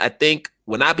 And I think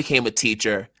when I became a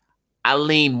teacher, I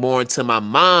leaned more into my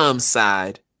mom's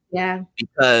side. Yeah.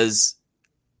 Because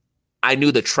I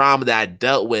knew the trauma that I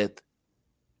dealt with,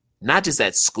 not just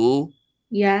at school.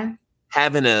 Yeah.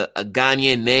 Having a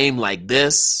Ghanaian name like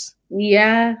this.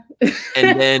 Yeah.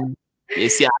 And then, you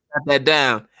see, I got that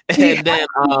down. And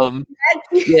then,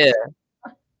 yeah.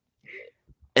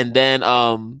 And then,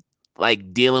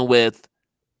 like, dealing with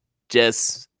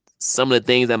just some of the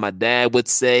things that my dad would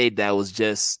say that was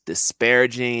just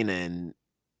disparaging and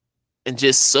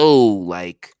just so,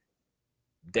 like,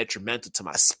 detrimental to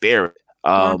my spirit.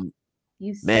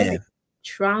 You said it.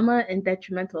 Trauma and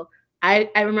detrimental. I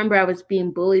remember I was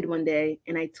being bullied one day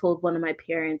and I told one of my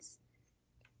parents,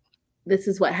 this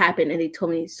is what happened. And they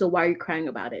told me, so why are you crying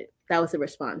about it? That was the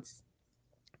response.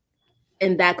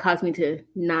 And that caused me to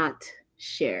not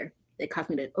share. It caused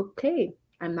me to, okay,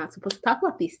 I'm not supposed to talk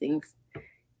about these things.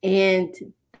 And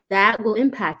that will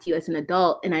impact you as an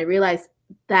adult. And I realized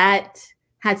that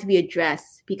had to be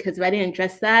addressed, because if I didn't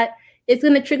address that, it's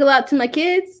going to trickle out to my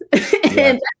kids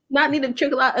and not need to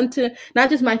trickle out into not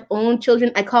just my own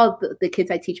children. I call the kids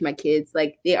I teach my kids,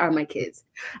 like they are my kids.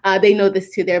 They know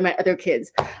this too. They're my other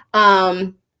kids.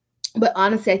 But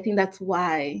honestly, I think that's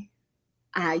why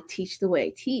I teach the way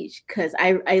I teach, because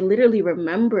I literally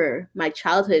remember my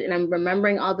childhood, and I'm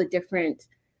remembering all the different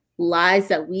lies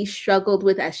that we struggled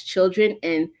with as children,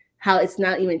 and how it's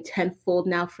not even tenfold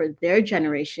now for their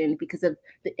generation because of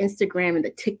the Instagram and the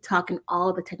TikTok and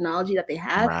all the technology that they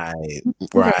have.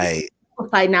 Right.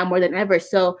 Amplified now more than ever.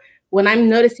 So when I'm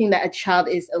noticing that a child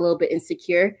is a little bit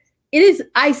insecure,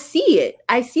 I see it.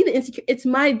 I see the insecure. It's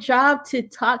my job to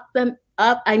talk them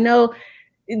up. I know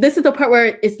this is the part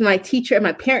where it's my teacher and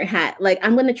my parent hat. Like,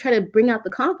 I'm going to try to bring out the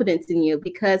confidence in you,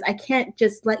 because I can't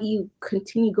just let you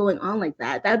continue going on like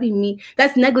that. That'd be me.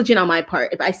 That's negligent on my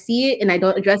part. If I see it and I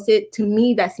don't address it, to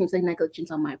me, that seems like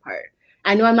negligence on my part.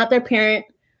 I know I'm not their parent.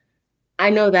 I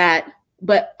know that.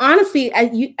 But honestly,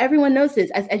 everyone knows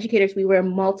this. As educators, we wear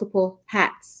multiple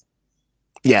hats.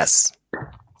 Yes.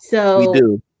 So we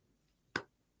do.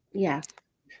 Yeah.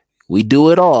 We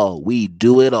do it all. We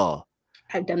do it all.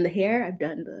 I've done the hair. I've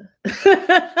done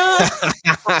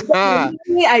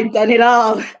I've done it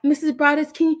all. Mrs.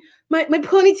 Broadus, my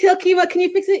ponytail came out. Can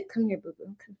you fix it? Come here, boo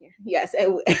boo. Come here. Yes,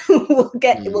 we'll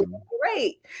get it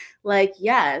right. Like,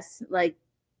 yes, like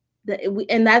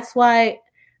and that's why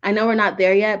I know we're not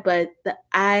there yet, but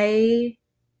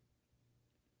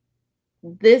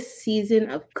this season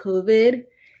of COVID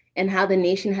and how the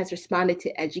nation has responded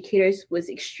to educators was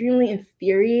extremely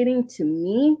infuriating to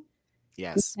me.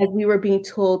 Yes. Because we were being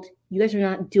told, you guys are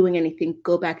not doing anything.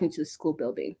 Go back into the school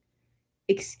building.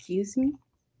 Excuse me?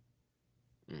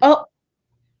 Oh,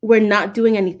 we're not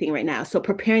doing anything right now. So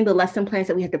preparing the lesson plans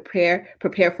that we have to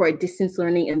prepare for a distance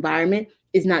learning environment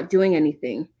is not doing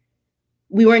anything.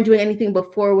 We weren't doing anything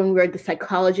before when we were the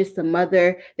psychologist, the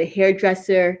mother, the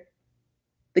hairdresser,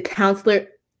 the counselor.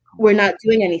 We're not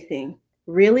doing anything.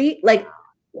 Really? Like,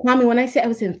 Kwame, when I say I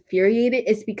was infuriated,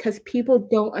 it's because people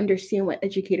don't understand what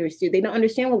educators do. They don't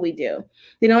understand what we do.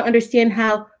 They don't understand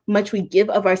how much we give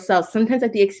of ourselves, sometimes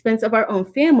at the expense of our own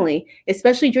family,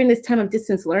 especially during this time of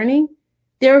distance learning.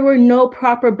 There were no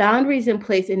proper boundaries in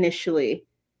place initially.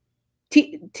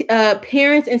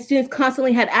 Parents and students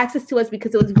constantly had access to us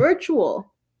because it was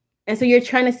virtual. And so you're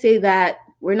trying to say that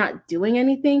we're not doing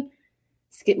anything?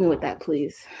 Skip me with that,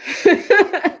 please.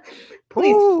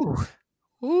 Please.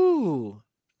 Ooh.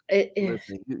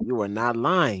 Listen, you are not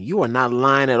lying. You are not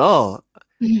lying at all.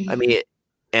 I mean,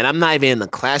 and I'm not even in the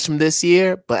classroom this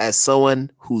year, but as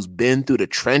someone who's been through the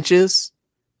trenches,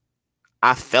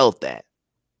 I felt that.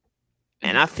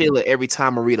 And I feel it every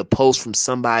time I read a post from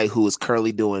somebody who is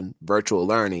currently doing virtual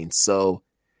learning. So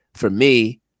for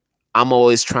me, I'm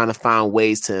always trying to find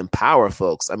ways to empower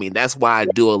folks. I mean, that's why I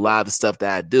do a lot of the stuff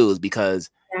that I do, is because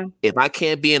if I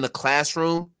can't be in the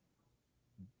classroom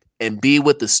and be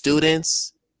with the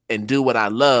students and do what I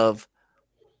love,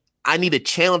 I need to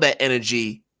channel that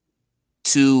energy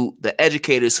to the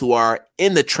educators who are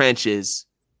in the trenches,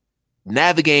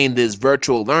 navigating this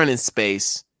virtual learning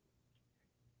space,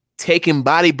 taking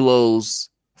body blows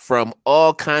from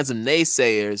all kinds of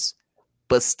naysayers,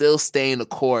 but still staying the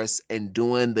course and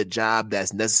doing the job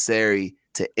that's necessary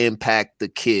to impact the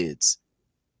kids.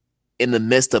 In the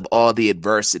midst of all the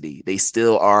adversity, they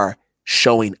still are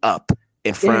showing up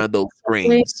in front of those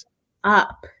screens.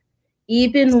 Up.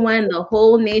 Even when the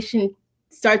whole nation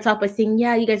starts off by saying,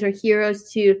 yeah, you guys are heroes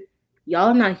too. Y'all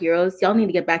are not heroes. Y'all need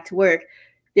to get back to work.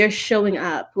 They're showing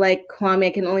up. Like, Kwame, I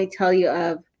can only tell you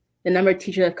of the number of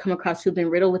teachers I've come across who've been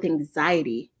riddled with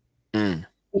anxiety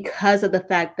because of the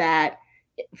fact that,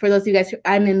 for those of you guys,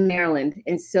 I'm in Maryland.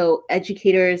 And so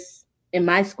educators in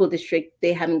my school district,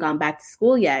 they haven't gone back to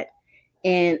school yet.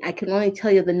 And I can only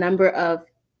tell you the number of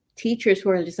teachers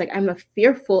who are just like, I'm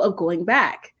fearful of going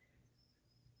back.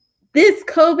 This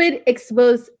COVID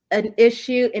exposed an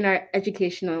issue in our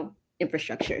educational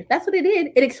infrastructure. That's what it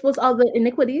did. It exposed all the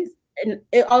iniquities and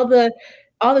all the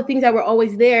things that were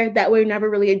always there that were never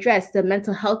really addressed. The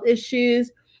mental health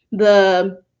issues,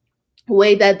 the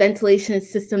way that ventilation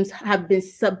systems have been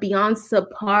beyond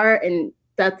subpar, and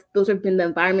those have been the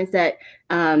environments that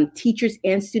teachers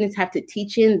and students have to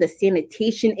teach in. The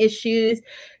sanitation issues.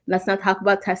 Let's not talk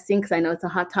about testing because I know it's a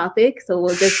hot topic. So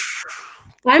we'll just.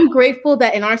 I'm grateful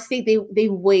that in our state they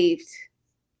waived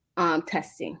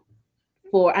testing.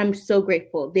 I'm so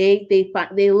grateful. They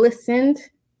listened.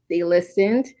 They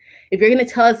listened. If you're going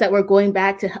to tell us that we're going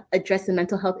back to address the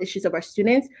mental health issues of our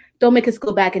students, don't make us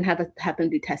go back and have them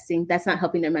do testing. That's not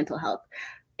helping their mental health.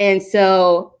 And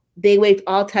so they waived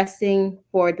all testing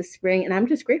for the spring, and I'm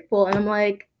just grateful. And I'm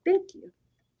like, thank you.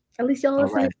 At least y'all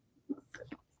listening. Right.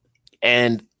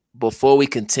 And before we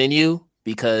continue,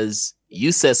 because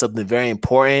you said something very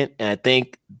important, and I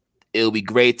think it'll be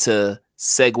great to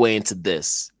segue into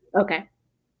this. Okay.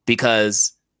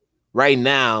 Because right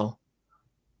now,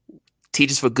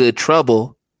 Teachers for Good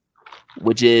Trouble,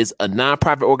 which is a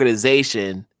nonprofit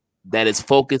organization that is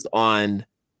focused on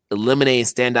eliminating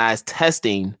standardized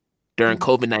testing during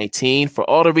COVID-19 for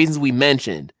all the reasons we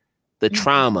mentioned, the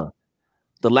trauma,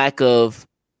 the lack of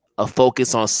a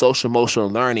focus on social emotional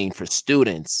learning for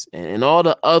students, and all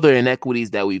the other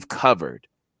inequities that we've covered.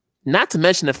 Not to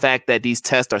mention the fact that these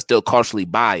tests are still culturally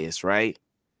biased, right?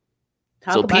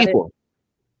 So people,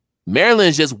 Maryland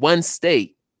is just one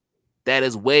state that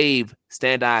has waived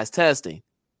standardized testing.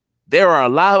 There are a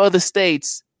lot of other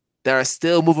states that are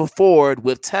still moving forward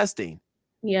with testing.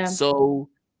 Yeah. So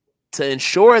to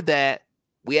ensure that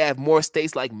we have more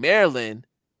states like Maryland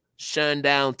shutting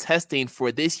down testing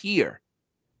for this year,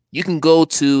 you can go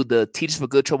to the Teachers for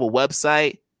Good Trouble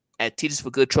website at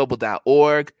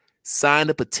teachersforgoodtrouble.org, sign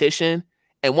the petition.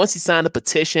 And once you sign the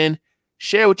petition,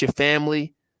 share with your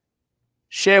family,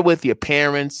 share with your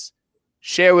parents,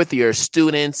 share with your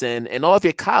students and all of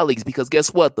your colleagues, because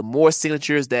guess what? The more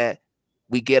signatures that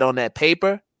we get on that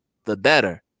paper, the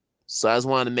better. So I just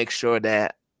wanted to make sure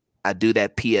that I do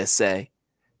that PSA,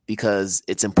 because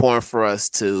it's important for us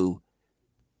to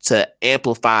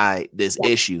amplify this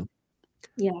issue.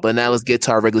 Yeah. But now let's get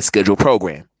to our regular scheduled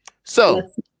program. So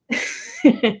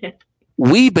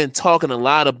we've been talking a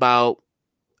lot about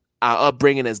our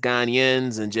upbringing as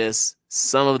Ghanaians and just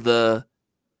some of the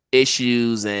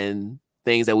issues and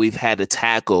things that we've had to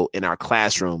tackle in our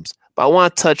classrooms. But I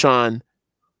want to touch on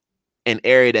an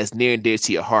area that's near and dear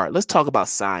to your heart. Let's talk about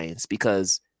science,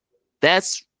 because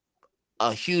that's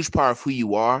a huge part of who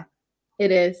you are.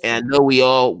 It is. And I know we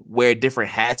all wear different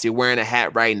hats. You're wearing a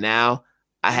hat right now.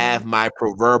 I have my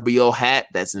proverbial hat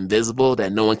that's invisible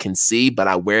that no one can see, but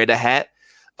I wear the hat.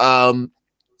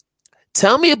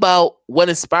 Tell me about what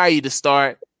inspired you to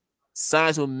start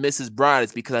Science with Mrs.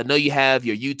 Broadus, because I know you have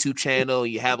your YouTube channel,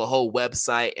 you have a whole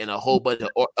website and a whole bunch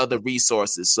of other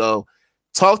resources. So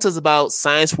talk to us about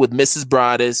Science with Mrs.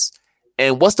 Broadus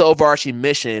and what's the overarching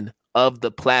mission of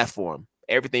the platform,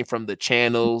 everything from the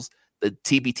channels, the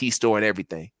TBT store and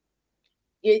everything.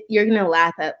 You're going to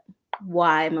laugh at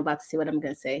why I'm about to say what I'm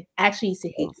going to say. I actually used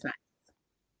to hate science.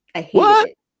 I hated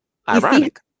it.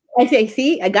 Ironic.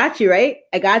 See, I got you, right?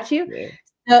 I got you. Yeah.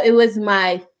 So it was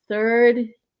my third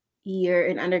year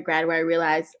in undergrad where I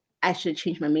realized I should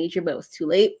change my major, but it was too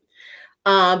late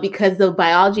because the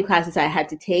biology classes I had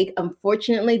to take,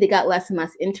 unfortunately, they got less and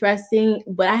less interesting,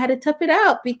 but I had to tough it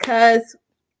out because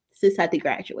sis had to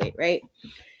graduate, right?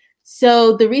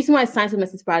 So the reason why Science with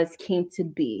Mrs. Broadus came to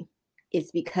be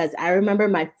is because I remember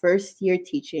my first year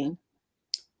teaching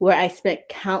where I spent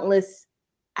countless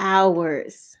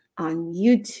hours on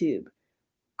YouTube,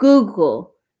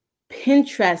 Google,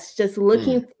 Pinterest, just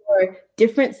looking for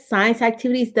different science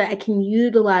activities that I can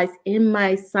utilize in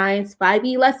my Science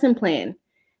 5E lesson plan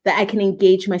that I can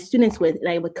engage my students with, and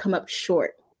I would come up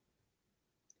short.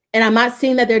 And I'm not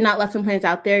saying that there are not lesson plans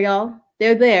out there, y'all.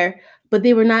 They're there, but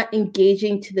they were not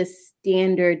engaging to the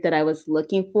standard that I was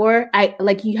looking for.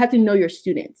 You have to know your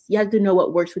students. You have to know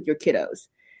what works with your kiddos.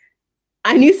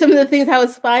 I knew some of the things I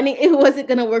was finding, it wasn't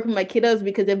going to work with my kiddos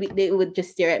because they would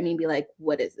just stare at me and be like,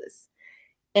 what is this?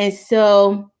 And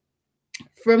so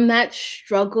from that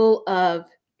struggle of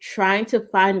trying to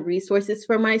find resources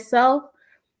for myself,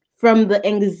 from the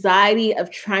anxiety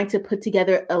of trying to put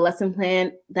together a lesson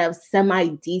plan that was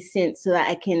semi-decent so that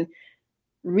I can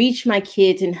reach my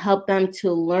kids and help them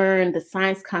to learn the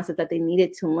science concept that they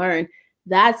needed to learn,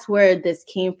 that's where this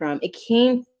came from.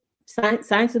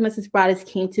 Science with Mrs. Broadus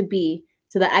came to be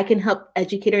so that I can help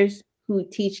educators who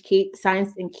teach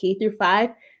science in K through 5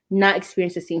 not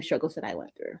experience the same struggles that I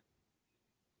went through.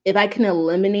 If I can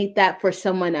eliminate that for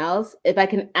someone else, if I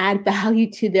can add value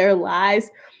to their lives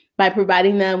by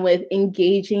providing them with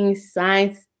engaging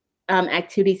science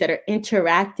activities that are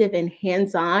interactive and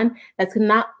hands-on, that's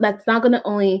not going to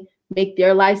only make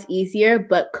their lives easier,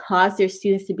 but cause their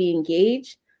students to be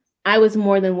engaged, I was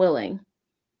more than willing.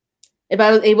 If I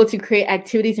was able to create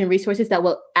activities and resources that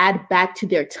will add back to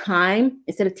their time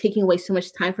instead of taking away so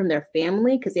much time from their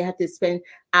family because they have to spend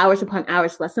hours upon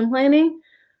hours lesson planning,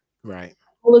 right?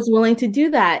 I was willing to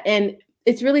do that. And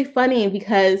it's really funny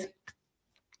because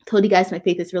I told you guys my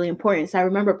faith is really important. So I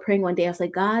remember praying one day, I was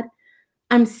like, God,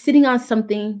 I'm sitting on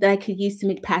something that I could use to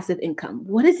make passive income.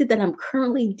 What is it that I'm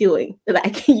currently doing that I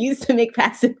can use to make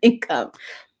passive income?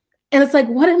 And it's like,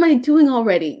 what am I doing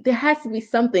already? There has to be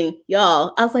something,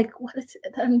 y'all. I was like, what is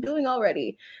it that I'm doing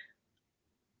already?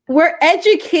 We're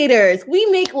educators. We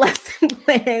make lesson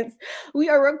plans. We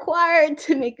are required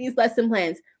to make these lesson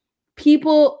plans.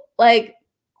 People like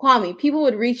Kwame, people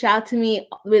would reach out to me.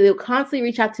 They would constantly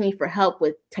reach out to me for help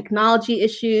with technology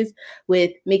issues,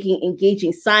 with making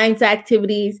engaging science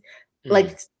activities.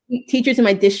 Like teachers in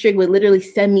my district would literally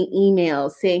send me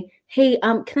emails saying, hey,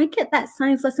 can I get that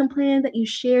science lesson plan that you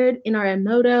shared in our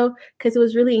Emoto? Because it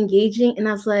was really engaging. And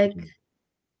I was like,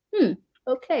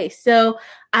 okay. So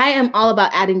I am all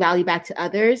about adding value back to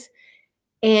others.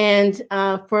 And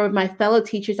for my fellow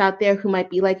teachers out there who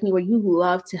might be like me, where you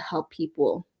love to help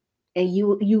people and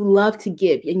you love to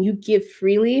give and you give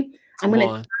freely, I'm going to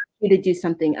challenge you to do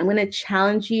something. I'm going to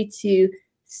challenge you to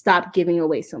stop giving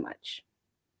away so much.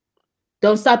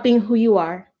 Don't stop being who you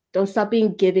are. Don't stop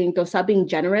being giving. Don't stop being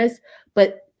generous,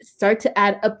 but start to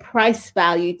add a price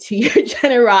value to your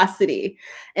generosity.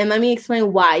 And let me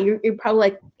explain why. You're probably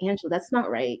like, Angela, that's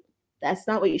not right. That's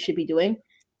not what you should be doing.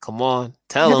 Come on,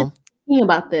 tell them.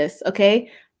 About this, okay?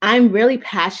 I'm really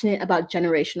passionate about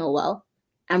generational wealth.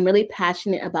 I'm really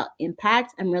passionate about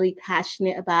impact. I'm really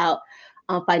passionate about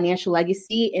financial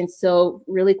legacy. And so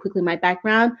really quickly, my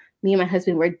background, me and my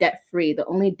husband, we're debt free. The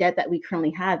only debt that we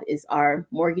currently have is our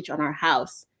mortgage on our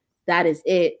house. That is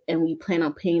it. And we plan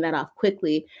on paying that off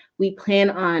quickly. We plan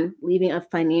on leaving a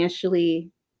financially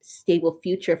stable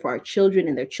future for our children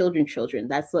and their children's children.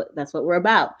 That's what we're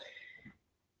about.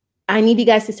 I need you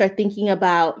guys to start thinking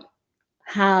about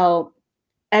how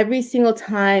every single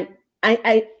time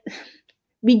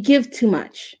we give too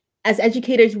much. As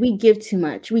educators, we give too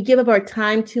much. We give up our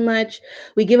time too much.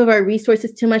 We give up our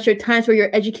resources too much. There are times where your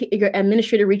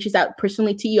administrator reaches out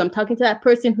personally to you. I'm talking to that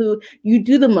person who you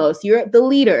do the most. You're the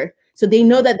leader. So they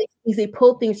know that they easily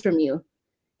pull things from you.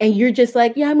 And you're just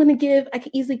like, yeah, I'm going to give. I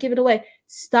can easily give it away.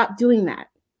 Stop doing that.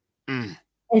 And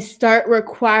start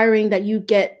requiring that you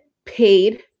get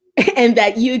paid and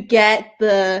that you get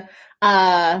the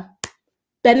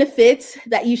benefits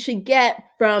that you should get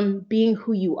from being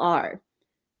who you are.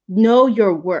 Know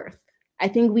your worth. I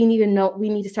think we need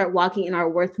to start walking in our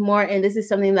worth more. And this is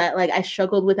something that like I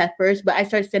struggled with at first, but I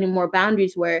started setting more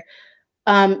boundaries where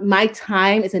my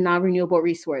time is a non-renewable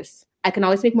resource. I can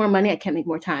always make more money. I can't make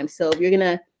more time. So if you're going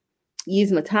to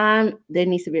use my time, there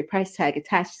needs to be a price tag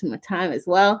attached to my time as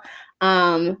well.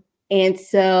 And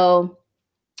so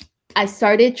I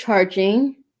started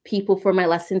charging people for my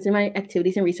lessons and my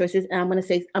activities and resources. And I'm going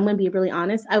to be really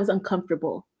honest. I was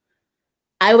uncomfortable.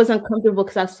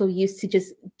 Because I was so used to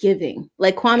just giving.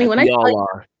 Like Kwame, when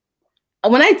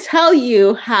I tell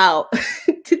you how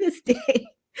to this day,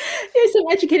 there's some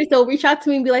educators that will reach out to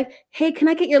me and be like, hey, can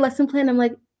I get your lesson plan? I'm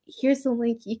like, here's the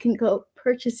link. You can go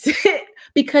purchase it.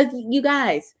 Because you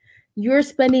guys, you're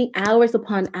spending hours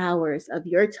upon hours of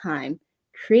your time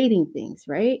creating things,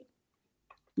 right?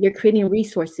 You're creating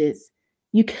resources.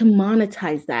 You can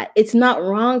monetize that. It's not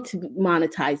wrong to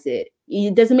monetize it.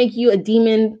 It doesn't make you a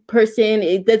demon person.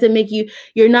 It doesn't make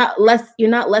you're not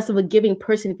less of a giving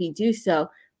person if you do so.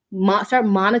 Start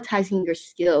monetizing your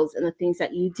skills and the things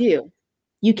that you do.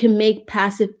 You can make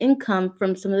passive income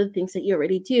from some of the things that you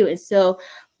already do. And so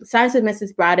Science with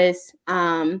Mrs. Broaddus,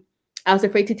 I was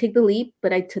afraid to take the leap,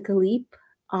 but I took a leap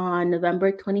on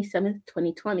November 27th,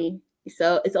 2020.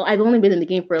 So I've only been in the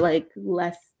game for like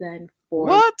less than 4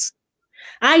 months. What?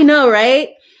 I know, right?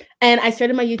 And I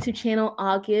started my YouTube channel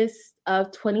August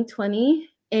of 2020.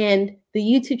 And the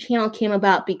YouTube channel came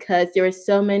about because there were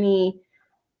so many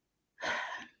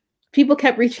people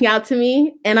kept reaching out to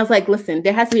me. And I was like, listen,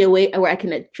 there has to be a way where I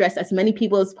can address as many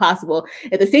people as possible.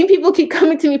 If the same people keep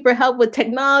coming to me for help with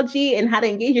technology and how to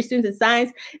engage your students in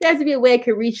science, there has to be a way I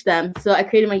could reach them. So I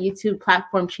created my YouTube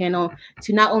platform channel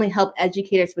to not only help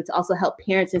educators, but to also help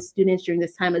parents and students during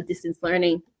this time of distance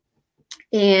learning.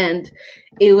 And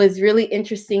it was really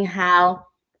interesting how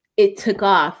it took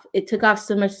off. It took off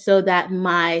so much so that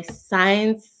my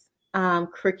science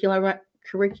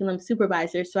curriculum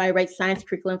supervisor, so I write science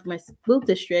curriculum for my school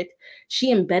district,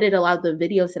 she embedded a lot of the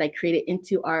videos that I created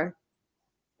into our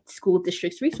school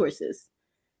district's resources.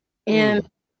 And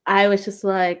I was just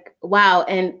like, wow.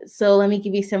 And so let me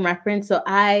give you some reference. So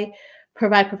I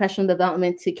provide professional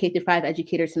development to K-5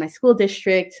 educators in my school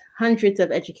district, hundreds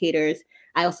of educators.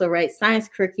 I also write science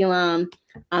curriculum.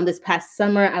 This past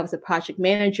summer, I was a project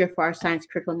manager for our science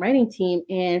curriculum writing team.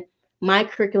 And my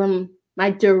curriculum, my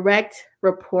direct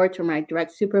report or my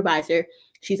direct supervisor,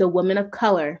 she's a woman of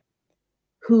color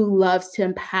who loves to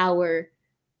empower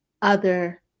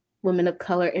other women of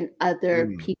color and other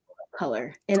people of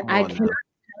color. And I cannot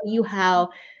tell you how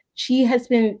she has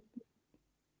been,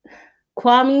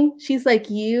 Kwame, she's like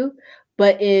you,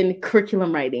 but in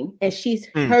curriculum writing. And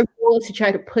her goal is to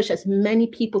try to push as many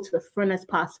people to the front as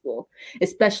possible,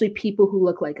 especially people who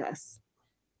look like us.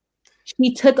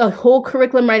 She took a whole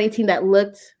curriculum writing team that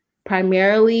looked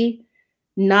primarily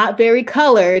not very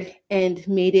colored and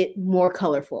made it more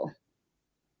colorful.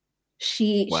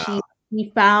 She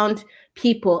found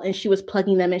people and she was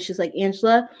plugging them in. She's like,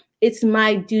 Angela, it's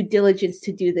my due diligence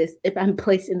to do this. If I'm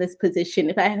placed in this position,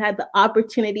 if I had the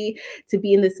opportunity to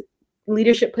be in this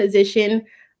leadership position,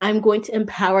 I'm going to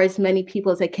empower as many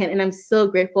people as I can. And I'm so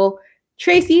grateful.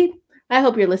 Tracy, I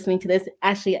hope you're listening to this.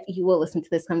 Actually, you will listen to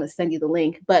this. I'm going to send you the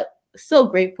link. But so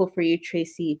grateful for you,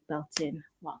 Tracy Belton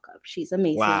Walkup. She's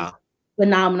amazing. Wow.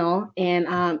 Phenomenal. And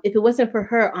if it wasn't for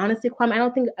her, honestly, Kwame, I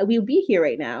don't think we would be here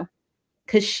right now.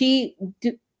 Because she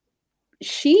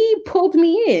pulled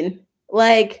me in.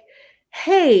 Like,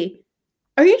 hey,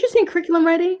 are you interested in curriculum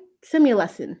writing? Send me a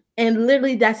lesson. And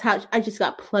literally that's how I just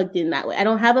got plugged in that way. I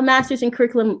don't have a master's in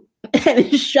curriculum and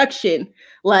instruction.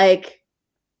 Like,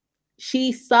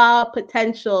 she saw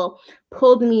potential,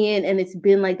 pulled me in, and it's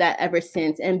been like that ever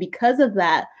since. And because of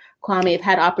that, Kwame, I've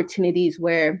had opportunities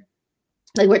where,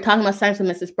 like we're talking about Science with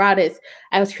Mrs. Broadus,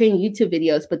 I was creating YouTube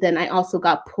videos, but then I also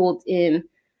got pulled in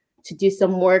to do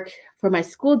some work for my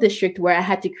school district where I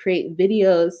had to create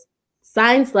videos,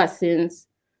 science lessons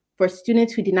for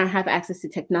students who did not have access to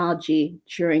technology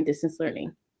during distance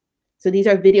learning. So these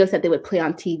are videos that they would play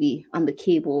on TV, on the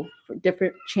cable, for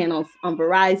different channels on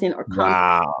Verizon or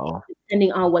Comcast,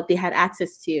 depending on what they had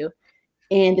access to.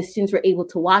 And the students were able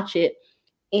to watch it.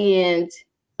 And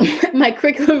my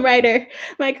curriculum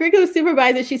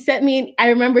supervisor, I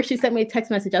remember she sent me a text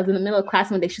message. I was in the middle of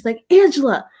class one day. She's like,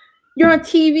 Angela, you're on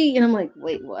TV. And I'm like,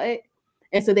 wait, what?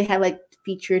 And so they had like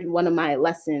featured one of my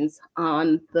lessons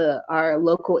on our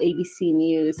local ABC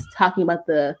News, talking about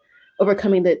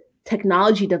overcoming the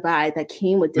technology divide that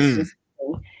came with distance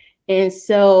learning. And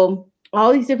so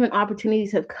all these different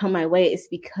opportunities have come my way. It's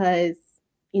because,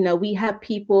 we have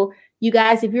people, you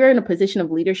guys, if you're in a position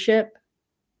of leadership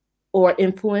or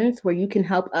influence where you can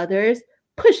help others,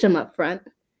 push them up front.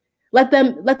 Let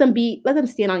them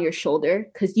stand on your shoulder,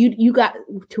 because you got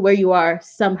to where you are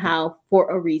somehow for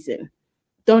a reason.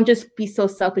 Don't just be so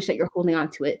selfish that you're holding on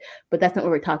to it. But that's not what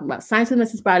we're talking about. Science with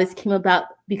Mrs. Broadus came about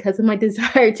because of my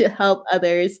desire to help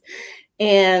others,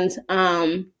 and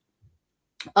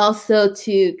also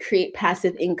to create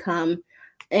passive income.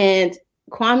 And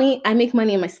Kwame, I make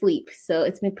money in my sleep, so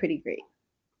it's been pretty great.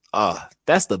 Oh,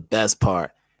 that's the best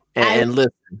part. And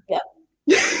listen,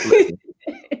 listen,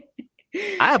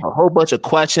 I have a whole bunch of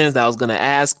questions that I was going to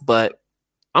ask, but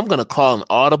I'm going to call an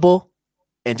audible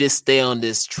and just stay on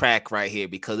this track right here,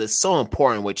 because it's so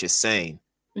important what you're saying.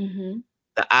 Mm-hmm.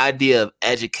 The idea of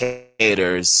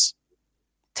educators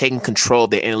taking control of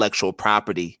their intellectual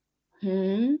property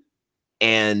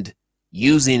and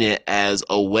using it as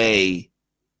a way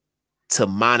to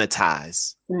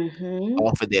monetize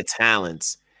off of their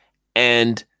talents.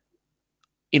 And,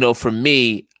 for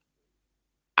me,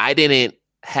 I didn't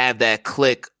have that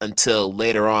click until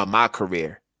later on in my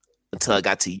career, until I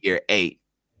got to year 8.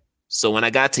 So when I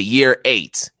got to year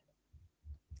 8,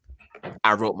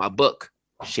 I wrote my book,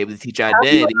 Shape the Teacher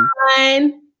Identity,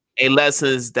 8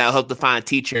 Lessons That Help Define a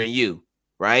Teacher in You,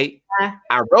 right? Yeah.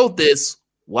 I wrote this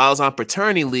while I was on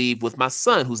paternity leave with my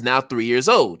son, who's now 3 years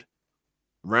old,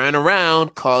 running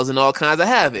around causing all kinds of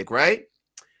havoc, right?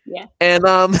 Yeah. And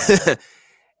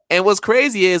and what's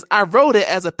crazy is I wrote it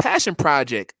as a passion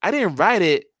project. I didn't write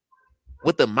it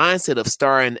with the mindset of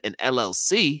starting an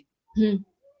LLC.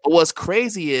 But what's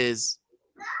crazy is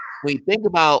when you think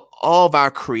about all of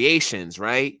our creations,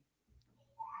 right?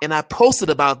 And I posted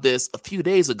about this a few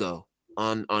days ago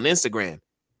on Instagram.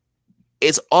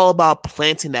 It's all about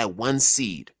planting that one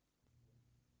seed.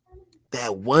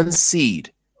 That one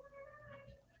seed.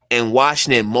 And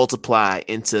watching it multiply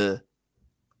into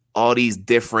all these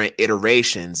different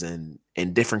iterations and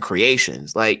different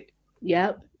creations. Like,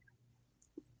 yep.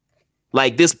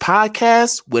 Like, this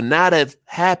podcast would not have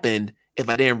happened if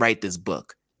I didn't write this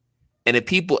book. And if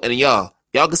people, and y'all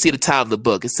can see the title of the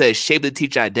book. It says Shape the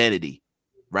Teacher Identity,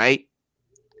 right?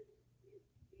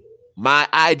 My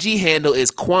IG handle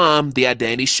is Kwam, the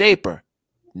Identity Shaper.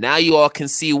 Now you all can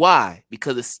see why,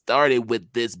 because it started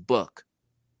with this book.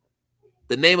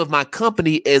 The name of my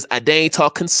company is Identity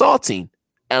Talk Consulting,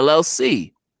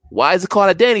 LLC. Why is it called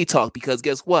Identity Talk? Because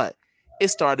guess what? It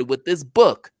started with this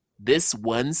book, this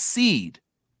one seed.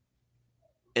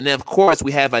 And then, of course,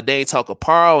 we have Identity Talk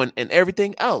Apparel and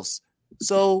everything else.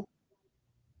 So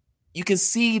you can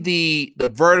see the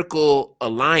vertical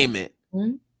alignment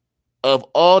Mhm. of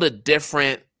all the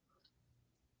different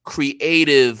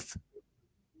creative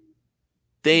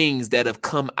things that have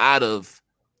come out of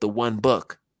the one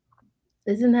book.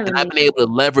 Isn't that And I've amazing? been able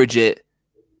to leverage it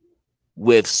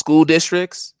with school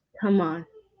districts. Come on.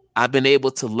 I've been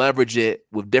able to leverage it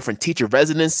with different teacher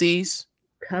residencies.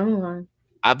 Come on.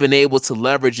 I've been able to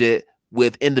leverage it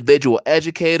with individual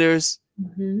educators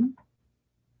Mm-hmm.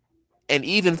 and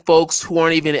even folks who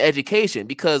aren't even in education.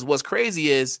 Because what's crazy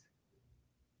is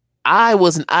I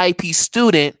was an IEP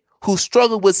student who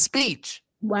struggled with speech.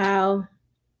 Wow.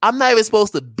 I'm not even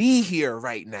supposed to be here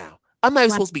right now. I'm not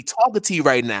even Wow. supposed to be talking to you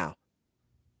right now.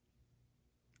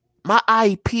 My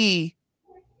IEP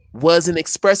was an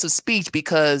expressive speech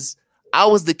because I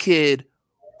was the kid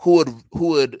who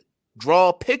would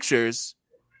draw pictures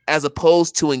as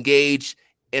opposed to engage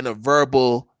in a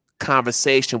verbal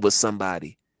conversation with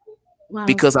somebody Wow.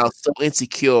 because I was so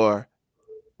insecure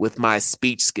with my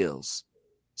speech skills.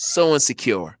 So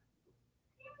insecure.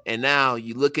 And now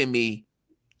you look at me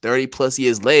 30 plus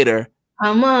years later,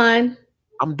 Come on.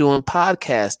 I'm doing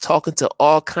podcasts, talking to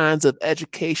all kinds of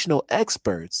educational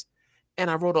experts. And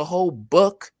I wrote a whole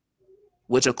book,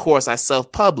 which of course I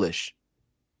self-publish,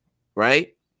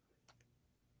 right?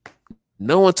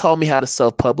 No one taught me how to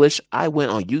self-publish. I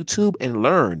went on YouTube and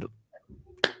learned.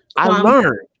 I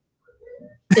learned.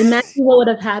 Imagine what would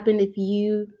have happened if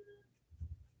you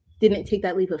didn't take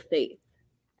that leap of faith.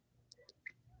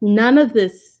 None of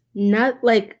this, not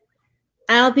like,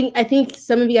 I think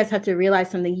some of you guys have to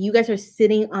realize something. You guys are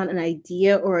sitting on an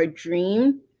idea or a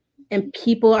dream, and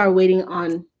people are waiting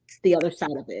on the other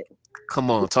side of it. Come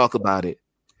on, talk about it.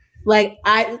 Like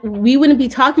we wouldn't be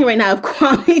talking right now if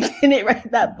Kwame didn't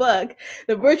write that book.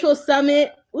 The virtual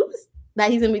summit, that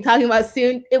he's gonna be talking about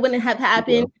soon, it wouldn't have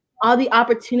happened. Yeah. All the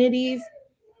opportunities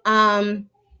that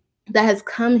has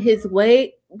come his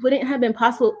way wouldn't have been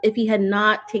possible if he had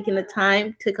not taken the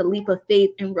time, took a leap of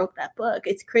faith, and wrote that book.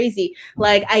 It's crazy.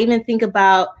 Like, I even think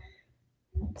about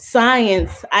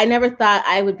science. I never thought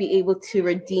I would be able to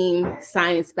redeem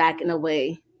science back in a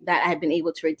way that I've been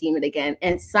able to redeem it again.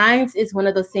 And science is one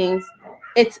of those things.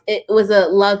 It was a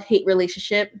love-hate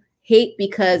relationship. Hate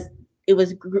because it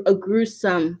was a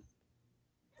gruesome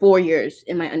 4 years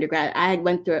in my undergrad. I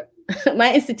went through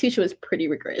my institution was pretty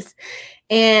rigorous,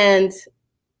 and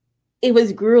it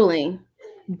was grueling.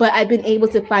 But I've been able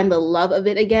to find the love of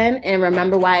it again and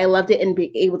remember why I loved it and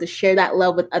be able to share that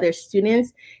love with other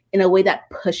students in a way that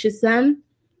pushes them.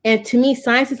 And to me,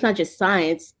 science is not just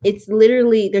science. It's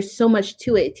literally, there's so much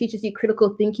to it. It teaches you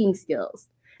critical thinking skills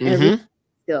and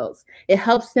skills. It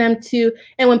helps them to,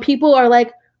 and when people are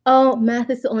like, oh, math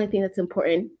is the only thing that's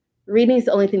important, reading is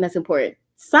the only thing that's important,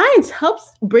 science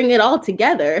helps bring it all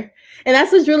together. And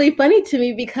that's what's really funny to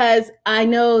me, because I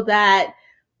know that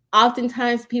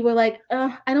oftentimes people are like,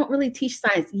 I don't really teach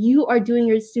science. You are doing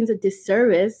your students a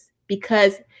disservice,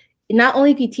 because not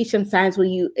only if you teach them science will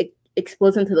you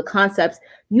expose them to the concepts,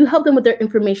 you help them with their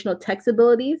informational text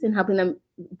abilities and helping them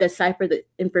decipher the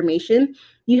information.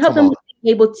 You help them be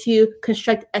able to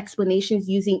construct explanations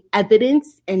using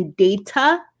evidence and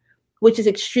data, which is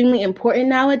extremely important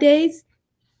nowadays.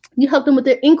 You help them with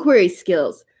their inquiry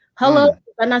skills. Hello, does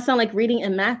that not sound like reading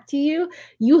and math to you?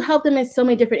 You help them in so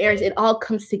many different areas. It all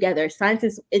comes together.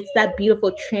 Science it's that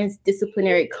beautiful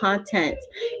transdisciplinary content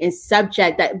and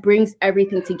subject that brings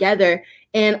everything together.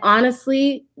 And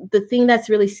honestly, the thing that's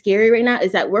really scary right now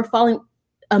is that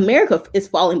America is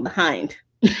falling behind.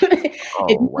 If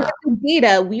you look at the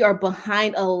data, we are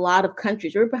behind a lot of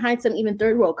countries. We're behind some even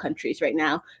third world countries right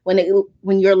now.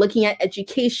 When you're looking at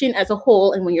education as a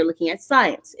whole and when you're looking at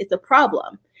science, it's a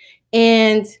problem.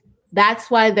 And that's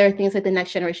why there are things like the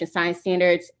Next Generation Science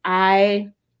Standards.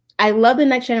 I love the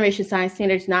Next Generation Science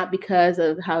Standards, not because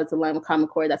of how it's aligned with Common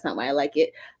Core. That's not why I like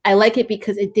it. I like it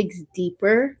because it digs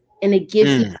deeper and it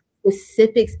gives you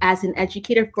specifics as an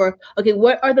educator for, okay,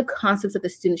 what are the concepts that the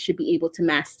students should be able to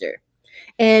master?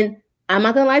 And I'm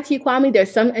not going to lie to you, Kwame,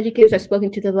 there's some educators I've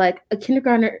spoken to that are like, a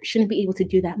kindergartner shouldn't be able to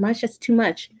do that much. That's too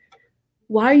much.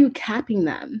 Why are you capping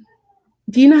them?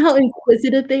 Do you know how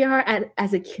inquisitive they are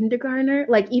as a kindergartner?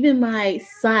 Like, even my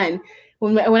son,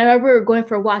 whenever we're going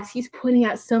for walks, he's pointing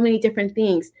out so many different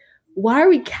things. Why are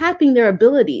we capping their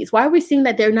abilities? Why are we saying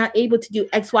that they're not able to do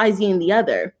X, Y, Z, and the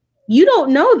other? You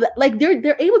don't know that. Like,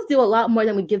 they're able to do a lot more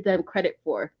than we give them credit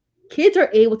for. Kids are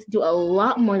able to do a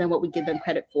lot more than what we give them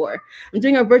credit for. I'm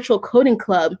doing a virtual coding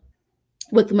club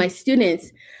with my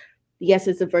students. Yes,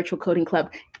 it's a virtual coding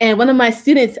club. And one of my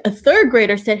students, a third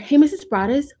grader, said, hey, Mrs.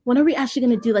 Broaddus, when are we actually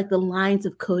going to do like the lines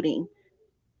of coding?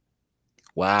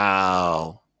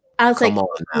 Wow. I was Come like, on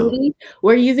now. "Cody,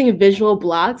 we're using visual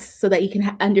blocks so that you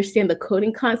can understand the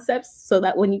coding concepts so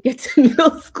that when you get to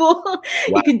middle school,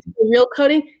 you can do real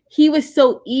coding." He was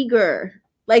so eager.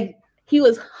 Like, he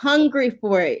was hungry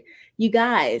for it. You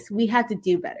guys, we have to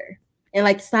do better. And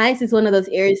like science is one of those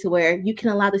areas where you can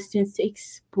allow the students to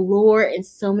explore in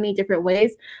so many different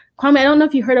ways. Kwame, I don't know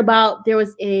if you heard about,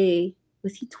 was he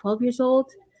 12 years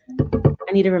old?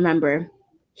 I need to remember.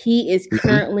 He is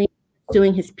currently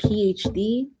doing his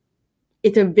PhD.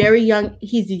 It's a very young,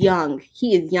 he's young.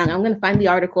 He is young. I'm going to find the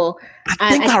article.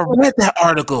 I think I read that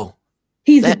article.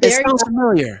 It sounds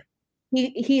familiar.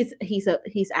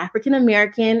 He's African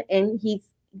American, and he's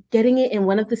getting it in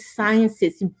one of the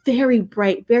sciences. Very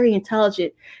bright, very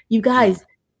intelligent. You guys,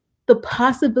 the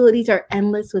possibilities are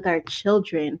endless with our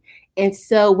children. And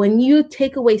so when you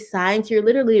take away science, you're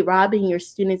literally robbing your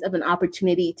students of an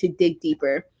opportunity to dig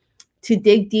deeper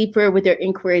with their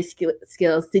inquiry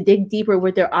skills, to dig deeper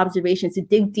with their observations, to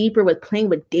dig deeper with playing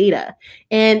with data.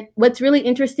 And what's really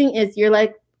interesting is you're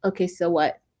like, okay, so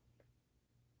what?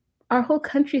 Our whole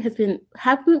country has been,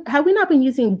 have we not been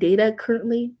using data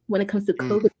currently when it comes to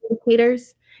COVID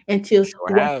indicators? And to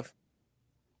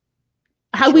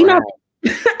have we not?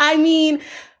 I mean,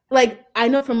 like, I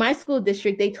know from my school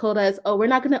district, they told us, oh, we're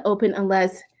not going to open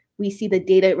unless we see the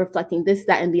data reflecting this,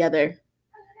 that, and the other.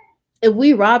 If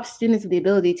we rob students of the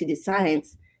ability to do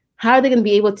science, how are they going to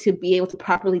be able to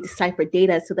properly decipher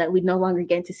data so that we no longer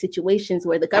get into situations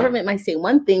where the government might say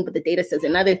one thing, but the data says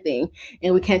another thing,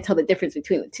 and we can't tell the difference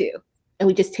between the two, and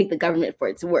we just take the government for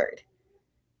its word?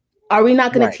 Are we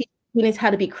not going to teach students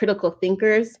how to be critical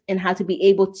thinkers and how to be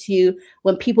able to,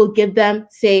 when people give them,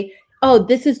 say, oh,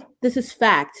 this is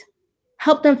fact,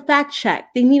 help them fact check?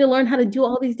 They need to learn how to do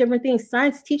all these different things.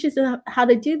 Science teaches them how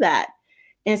to do that.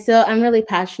 And so I'm really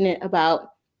passionate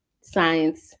about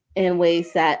science in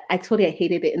ways that I told you I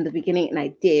hated it in the beginning, and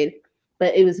I did,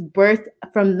 but it was birthed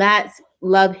from that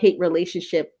love-hate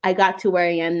relationship. I got to where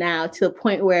I am now, to a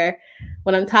point where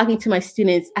when I'm talking to my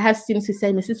students, I have students who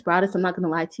say, Mrs. Broaddus, I'm not going to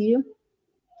lie to you,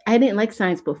 I didn't like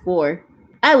science before.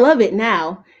 I love it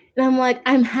now. And I'm like,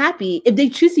 I'm happy. If they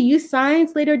choose to use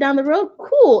science later down the road,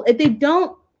 cool. If they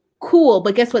don't, cool.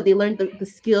 But guess what? They learned the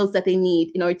skills that they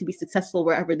need in order to be successful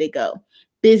wherever they go.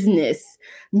 Business,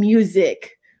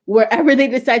 music, wherever they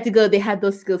decide to go, they have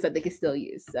those skills that they can still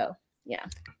use. So, yeah.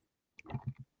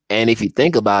 And if you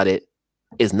think about it,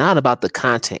 it's not about the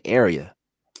content area.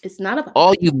 It's not about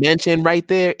all you mentioned right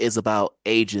there is about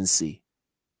agency.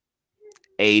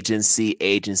 Agency.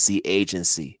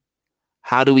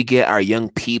 How do we get our young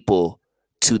people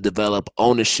to develop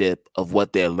ownership of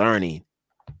what they're learning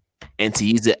and to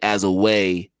use it as a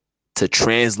way to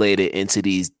translate it into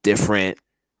these different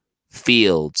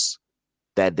fields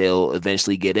that they'll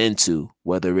eventually get into,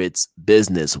 whether it's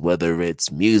business, whether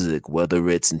it's music, whether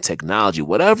it's in technology,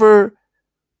 whatever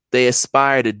they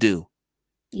aspire to do.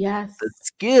 Yes. The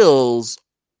skills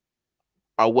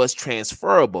are what's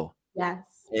transferable. Yes.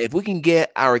 If we can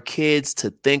get our kids to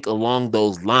think along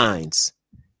those lines,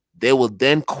 they will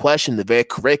then question the very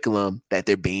curriculum that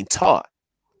they're being taught.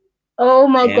 Oh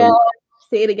my God.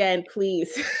 Say it again,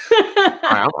 please.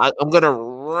 I'm going to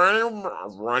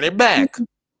run it back.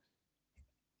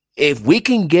 If we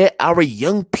can get our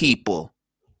young people,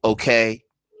 okay,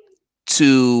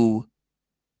 to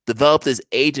develop this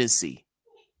agency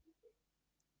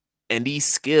and these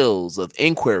skills of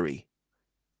inquiry,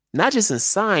 not just in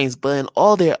science, but in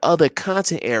all their other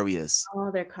content areas.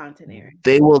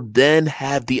 They will then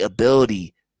have the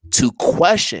ability to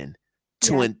question,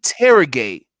 to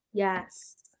interrogate,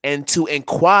 and to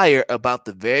inquire about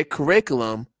the very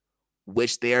curriculum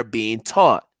which they are being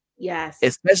taught. Yes.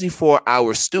 Especially for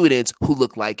our students who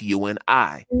look like you and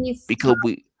I.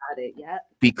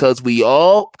 Because we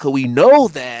know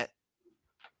that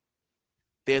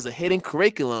there's a hidden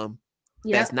curriculum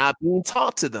that's not being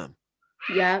taught to them.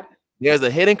 Yeah. There's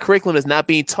a hidden curriculum that's not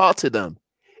being taught to them.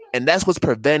 And that's what's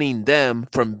preventing them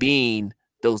from being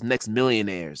those next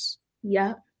millionaires.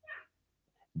 Yeah.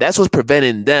 That's what's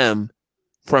preventing them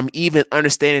from even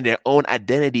understanding their own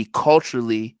identity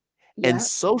culturally and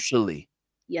socially.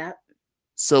 Yeah.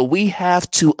 So we have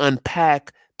to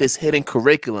unpack this hidden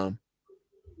curriculum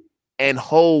and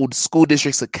hold school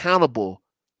districts accountable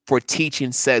for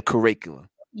teaching said curriculum.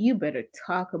 You better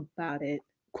talk about it.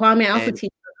 Kwame, I also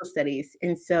teach social studies.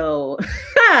 And so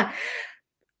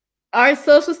our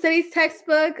social studies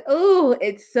textbook,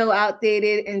 it's so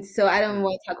outdated. And so I don't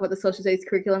want to talk about the social studies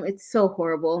curriculum. It's so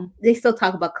horrible. They still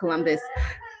talk about Columbus.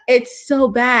 It's so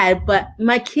bad. But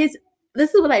my kids,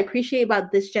 this is what I appreciate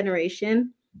about this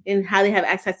generation and how they have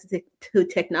access to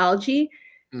technology.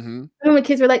 Mm-hmm. And my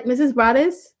kids were like, Mrs.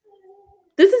 Broaddus,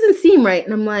 this doesn't seem right.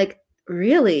 And I'm like,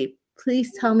 really?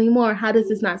 Please tell me more. How does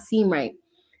this not seem right?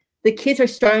 The kids are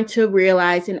starting to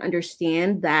realize and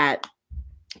understand that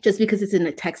just because it's in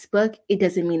a textbook, it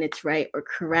doesn't mean it's right or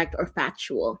correct or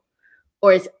factual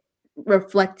or is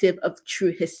reflective of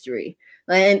true history.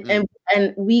 And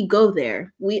we go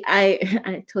there.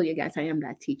 I told you guys I am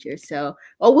that teacher. So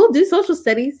we'll do social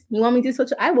studies. You want me to do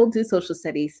social? I will do social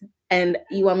studies. And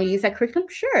you want me to use that curriculum?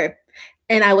 Sure.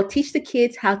 And I will teach the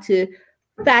kids how to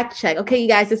fact check. Okay, you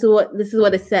guys, this is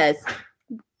what it says.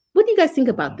 What do you guys think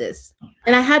about this?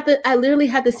 And I literally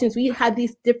had the students, we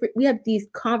have these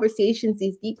conversations,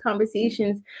 these deep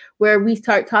conversations where we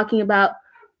start talking about,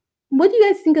 what do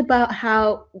you guys think about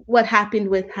what happened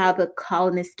with how the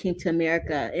colonists came to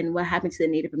America and what happened to the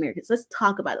Native Americans? Let's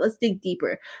talk about it. Let's dig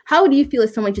deeper. How would you feel if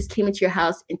someone just came into your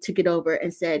house and took it over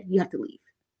and said, you have to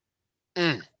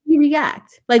leave? You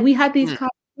react. Like, we have these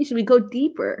conversations, we go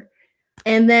deeper.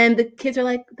 And then the kids are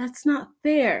like, that's not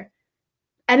fair.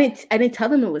 I didn't tell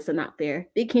them it was not fair.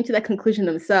 They came to that conclusion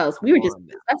themselves. We were just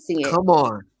discussing it.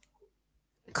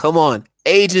 Come on.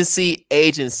 Agency.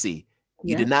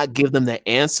 You did not give them the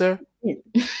answer. You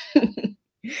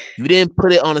didn't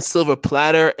put it on a silver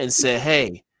platter and say,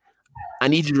 hey, I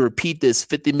need you to repeat this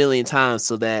 50 million times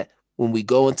so that when we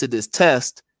go into this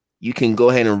test, you can go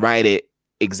ahead and write it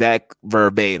exact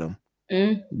verbatim.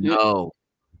 Mm-hmm. No.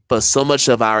 But so much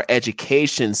of our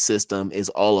education system is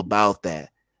all about that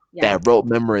rote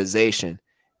memorization.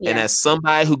 Yeah. And as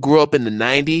somebody who grew up in the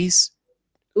 90s,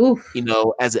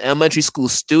 as an elementary school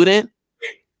student,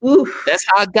 that's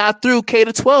how I got through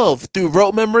K-12, through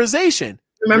rote memorization.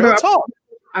 Remember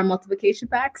our multiplication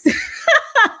facts?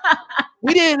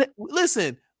 We didn't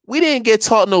get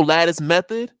taught no lattice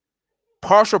method,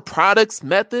 partial products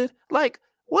method. Like,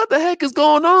 what the heck is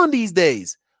going on these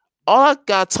days? All I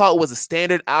got taught was a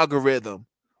standard algorithm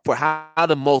for how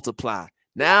to multiply.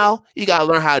 Now you got to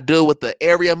learn how to deal with the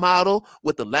area model,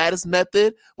 with the lattice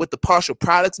method, with the partial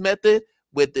products method,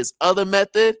 with this other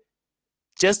method,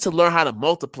 just to learn how to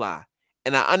multiply.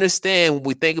 And I understand when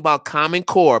we think about Common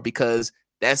Core, because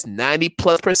that's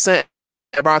 90+%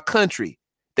 of our country.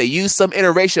 They use some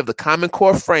iteration of the Common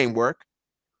Core framework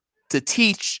to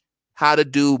teach how to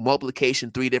do multiplication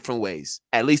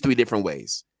at least three different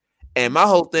ways. And my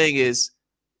whole thing is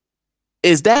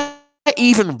that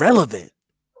even relevant?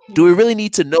 Do we really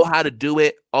need to know how to do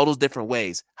it all those different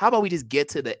ways? How about we just get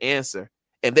to the answer?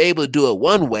 If they're able to do it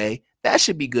one way, that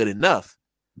should be good enough.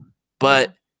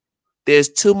 But there's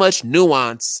too much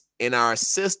nuance in our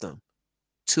system,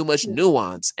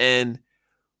 and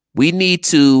we need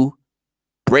to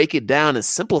break it down and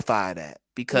simplify that,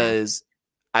 because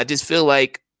I just feel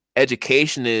like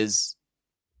education is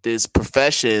this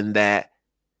profession that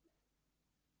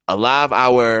a lot of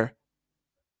our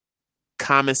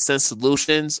common sense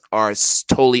solutions are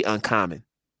totally uncommon.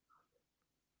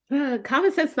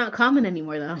 Common sense not common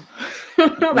anymore, though.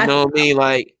 You know what I mean?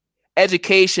 Like,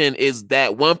 education is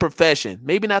that one profession,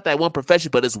 maybe not that one profession,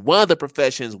 but it's one of the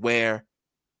professions where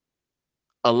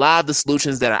a lot of the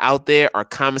solutions that are out there are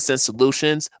common sense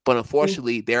solutions, but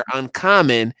unfortunately they're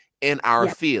uncommon in our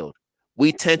field.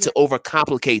 We tend to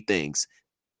overcomplicate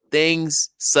things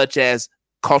such as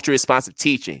culturally responsive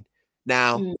teaching.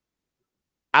 Now,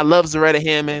 I love Zaretta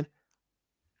Hammond.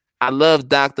 I love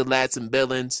Dr. Ladson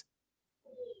Billings.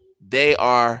 They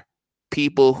are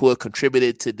people who have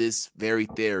contributed to this very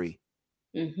theory.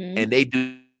 Mm-hmm. And they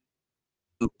do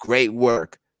great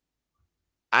work.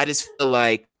 I just feel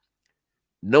like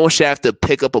no one should have to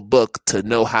pick up a book to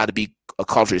know how to be a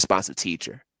culturally responsive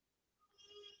teacher.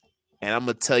 And I'm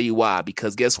going to tell you why.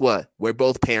 Because guess what? We're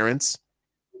both parents.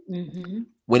 Mm-hmm.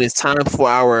 When it's time for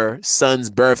our son's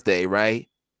birthday, right?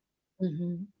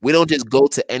 Mm-hmm. We don't just go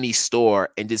to any store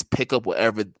and just pick up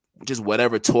whatever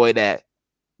toy that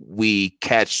we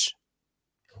catch,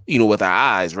 with our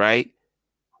eyes, right?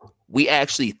 We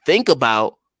actually think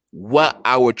about what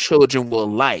our children will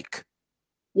like.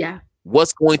 Yeah.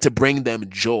 What's going to bring them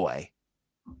joy,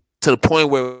 to the point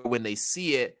where when they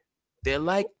see it, they're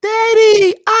like,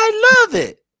 Daddy, I love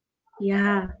it.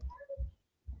 Yeah.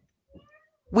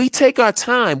 We take our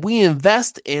time. We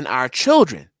invest in our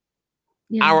children,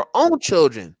 our own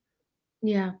children.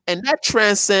 Yeah. And that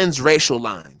transcends racial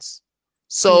lines.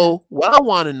 So what I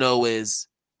want to know is,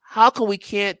 how come we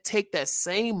can't take that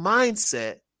same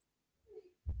mindset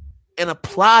and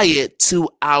apply it to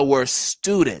our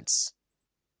students?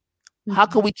 Mm-hmm. How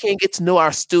come we can't get to know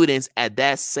our students at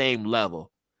that same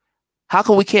level? How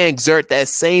come we can't exert that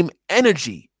same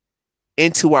energy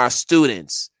into our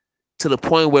students to the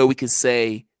point where we can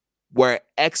say we're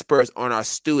experts on our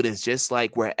students, just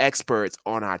like we're experts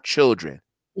on our children?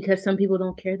 because some people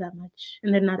don't care that much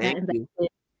and they're not Thank that you. invested,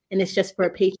 and it's just for a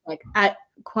paycheck.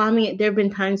 Kwame, there have been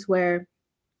times where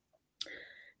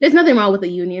there's nothing wrong with a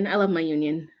union. I love my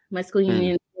union. My school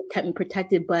union kept me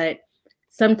protected, but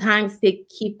sometimes they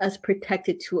keep us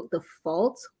protected to the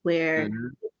fault where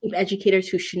they keep educators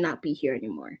who should not be here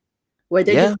anymore, where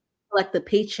they're just collect the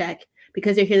paycheck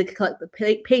because they're here to collect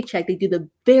the paycheck. They do the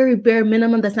very bare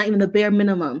minimum. That's not even the bare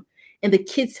minimum. And the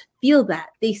kids feel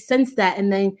that. They sense that.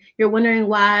 And then you're wondering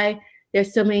why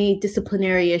there's so many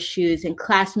disciplinary issues and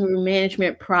classroom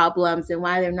management problems and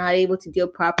why they're not able to do a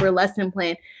proper lesson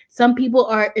plan. Some people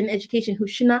are in education who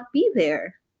should not be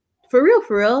there. For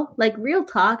real, like real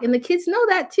talk. And the kids know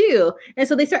that too. And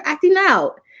so they start acting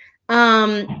out.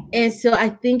 And so I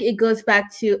think it goes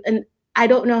back to, and I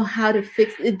don't know how to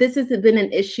fix it. This has been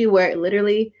an issue where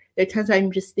literally there are times where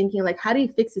I'm just thinking, like, how do you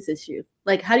fix this issue?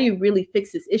 Like, how do you really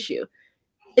fix this issue?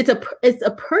 It's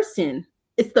a person.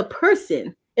 It's the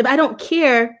person. If I don't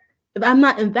care, if I'm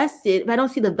not invested, if I don't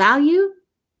see the value,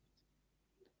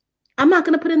 I'm not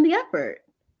going to put in the effort.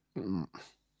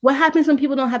 What happens when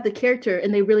people don't have the character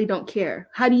and they really don't care?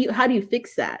 How do you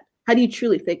fix that? How do you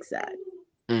truly fix that?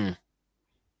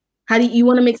 How do you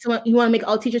want to make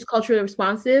all teachers culturally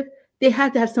responsive? They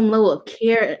have to have some level of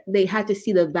care. They have to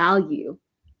see the value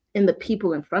in the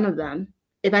people in front of them.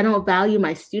 If I don't value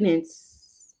my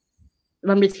students, if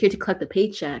I'm just here to collect the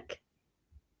paycheck.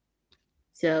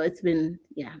 So it's been,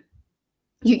 yeah.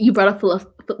 You brought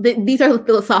up these are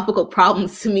philosophical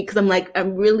problems to me because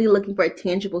I'm really looking for a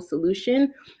tangible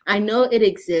solution. I know it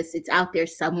exists. It's out there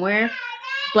somewhere.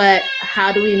 But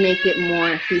how do we make it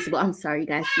more feasible? I'm sorry,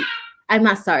 guys. I'm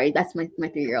not sorry. That's my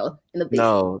 3-year-old in the basement.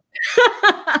 No.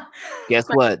 Guess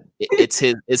what? It's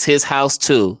his house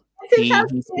too. He's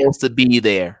supposed to be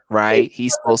there, right?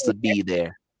 He's supposed to be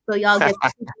there. So y'all get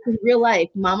this is real life.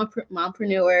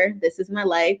 Mompreneur. This is my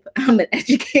life. I'm an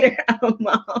educator. I'm a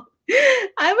mom.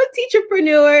 I'm a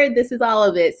teacherpreneur. This is all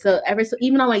of it. So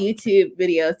even on my YouTube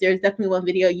videos, there's definitely one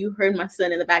video you heard my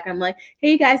son in the back. I'm like,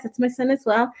 hey, you guys, that's my son as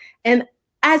well. And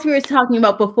as we were talking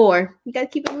about before, you got to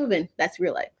keep it moving. That's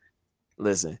real life.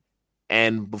 Listen,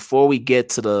 and before we get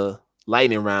to the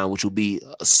lightning round, which will be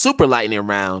a super lightning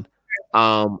round,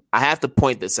 I have to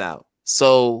point this out.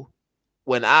 So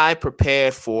when I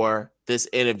prepared for this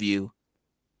interview,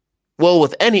 well,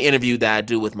 with any interview that I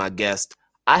do with my guest,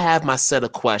 I have my set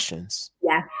of questions.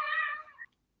 Yeah.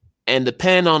 And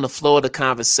depending on the flow of the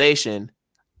conversation,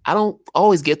 I don't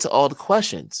always get to all the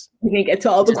questions. You can get to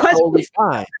all the questions. Totally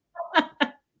fine.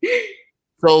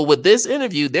 So with this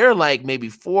interview, there are like maybe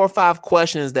 4 or 5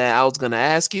 questions that I was going to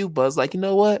ask you, but it's like, you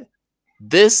know what?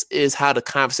 This is how the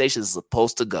conversation is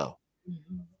supposed to go.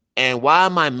 And why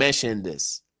am I mentioning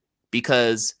this?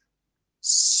 Because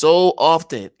so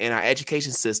often in our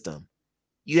education system,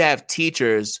 you have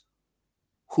teachers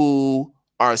who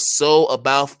are so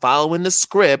about following the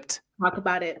script. Talk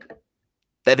about it.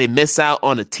 That they miss out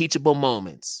on the teachable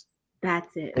moments. That's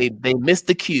it. They miss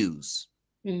the cues.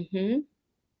 Mm-hmm.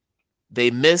 They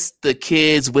miss the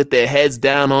kids with their heads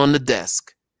down on the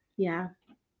desk. Yeah.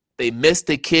 They miss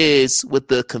the kids with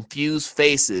the confused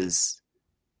faces.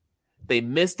 They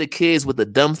miss the kids with the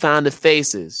dumbfounded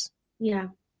faces. Yeah.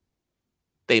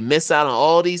 They miss out on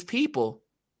all these people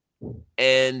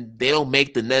and they don't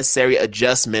make the necessary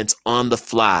adjustments on the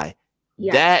fly.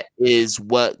 Yeah. That is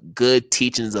what good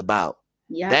teaching is about.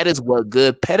 Yeah. That is what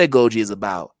good pedagogy is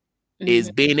about,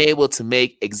 is being able to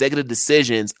make executive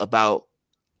decisions about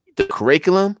the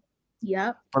curriculum,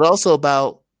 but also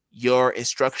about your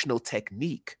instructional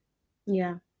technique.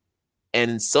 Yeah.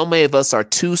 And so many of us are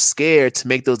too scared to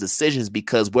make those decisions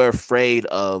because we're afraid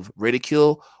of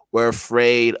ridicule. We're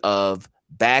afraid of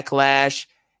backlash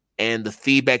and the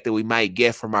feedback that we might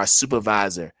get from our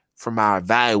supervisor, from our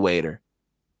evaluator.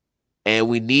 And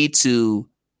we need to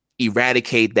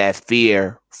eradicate that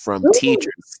fear from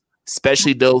teachers,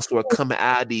 especially those who are coming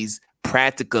out of these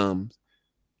practicums.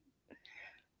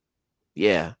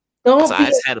 Yeah. Don't so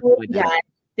be afraid, guys.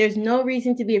 There's no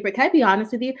reason to be afraid. Can I be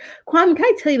honest with you? Kwame, can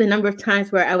I tell you the number of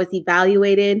times where I was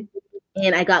evaluated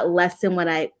and I got less than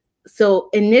what so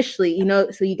initially,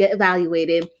 so you get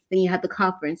evaluated, then you have the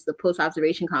conference, the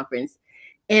post-observation conference.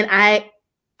 And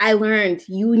I learned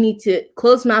you need to,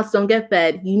 closed mouths don't get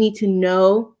fed. You need to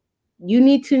know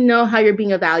how you're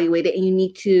being evaluated, and you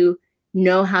need to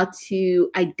know how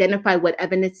to identify what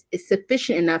evidence is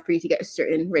sufficient enough for you to get a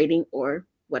certain rating or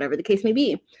whatever the case may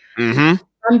be. Mm-hmm.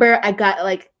 Remember, I got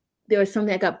there was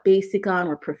something I got basic on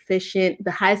or proficient.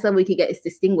 The highest level you could get is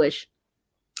distinguished.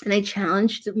 And I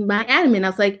challenged my admin. I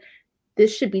was like,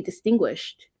 this should be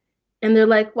distinguished. And they're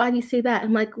like, why do you say that?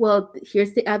 I'm like, well,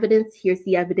 here's the evidence, here's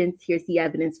the evidence, here's the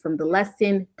evidence from the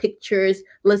lesson, pictures.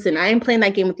 Listen, I ain't playing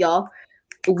that game with y'all.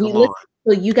 We listen,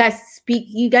 so you guys speak,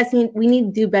 we need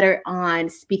to do better on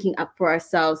speaking up for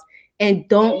ourselves, and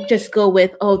don't just go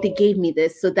with, oh, they gave me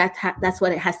this, so that's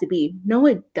what it has to be. No,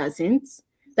 it doesn't.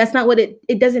 That's not what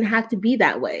it doesn't have to be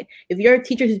that way. If you're a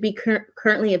teacher who's being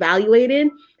currently evaluated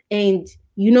and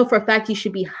you know for a fact you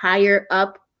should be higher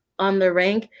up on the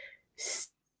rank,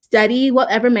 study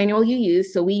whatever manual you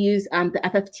use. So we use the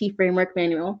FFT framework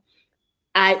manual.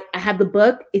 I have the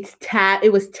book.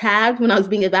 It was tagged when I was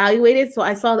being evaluated. So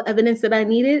I saw the evidence that I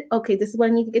needed. Okay, this is what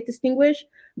I need to get distinguished.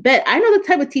 But I know the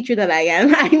type of teacher that I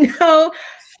am.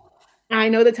 I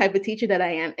know the type of teacher that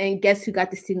I am. And guess who got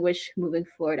distinguished moving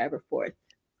forward ever fourth?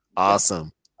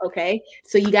 Awesome. Okay.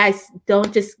 So you guys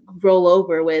don't just roll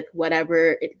over with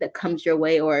whatever that comes your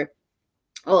way, or,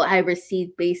 oh, I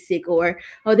received basic, or,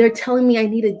 oh, they're telling me I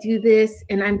need to do this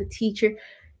and I'm the teacher.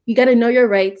 You got to know your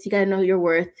rights. You got to know your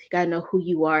worth. You got to know who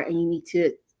you are, and you need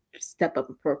to step up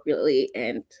appropriately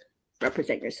and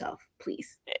represent yourself,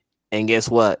 please. And guess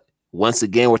what? Once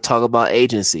again, we're talking about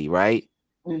agency, right?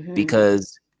 Mm-hmm.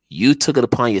 Because you took it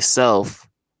upon yourself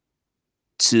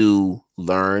to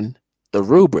learn the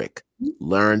rubric,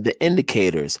 learn the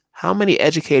indicators. How many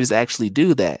educators actually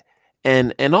do that?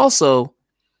 And also,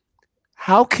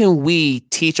 how can we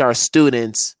teach our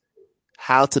students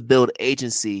how to build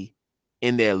agency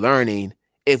in their learning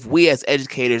if we as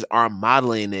educators are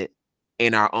modeling it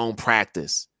in our own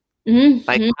practice? Mm-hmm.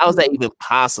 Like, how is that even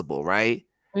possible, right?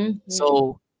 Mm-hmm.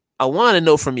 So I want to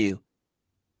know from you,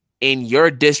 in your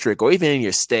district or even in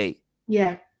your state,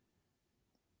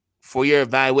 for your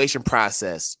evaluation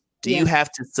process, do you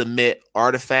have to submit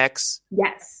artifacts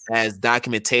as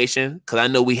documentation? Because I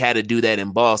know we had to do that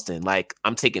in Boston. Like,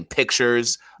 I'm taking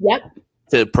pictures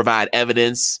to provide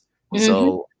evidence. Mm-hmm.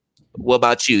 So what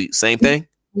about you? Same thing?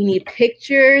 You need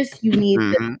pictures. You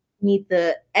need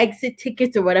the exit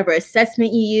tickets or whatever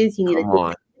assessment you use. You need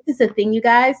this is the thing, you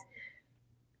guys.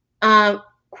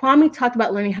 Kwame talked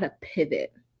about learning how to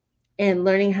pivot and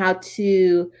learning how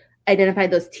to identify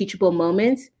those teachable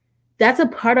moments. That's a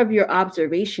part of your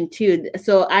observation too.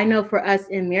 So I know for us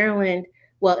in Maryland,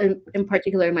 well, in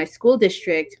particular in my school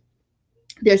district,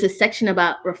 there's a section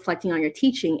about reflecting on your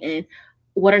teaching and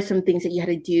what are some things that you had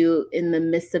to do in the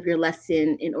midst of your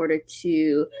lesson in order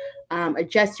to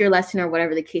adjust your lesson or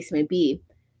whatever the case may be.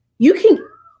 You can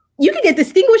get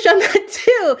distinguished on that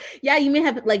too. Yeah, you may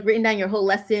have like written down your whole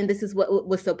lesson. This is what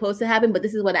was supposed to happen, but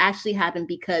this is what actually happened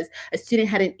because a student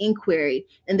had an inquiry,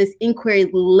 and this inquiry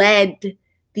led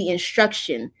the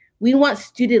instruction. We want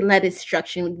student-led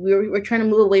instruction. We're trying to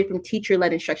move away from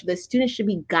teacher-led instruction. The student should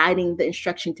be guiding the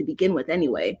instruction to begin with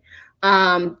anyway.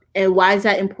 And why is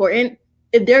that important?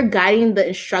 If they're guiding the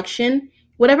instruction,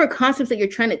 whatever concepts that you're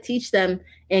trying to teach them,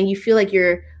 and you feel like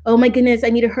you're, oh my goodness, I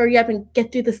need to hurry up and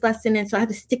get through this lesson, and so I have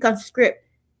to stick on script.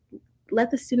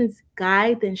 Let the students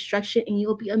guide the instruction, and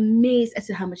you'll be amazed as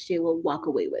to how much they will walk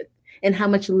away with and how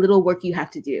much little work you have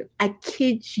to do. I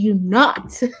kid you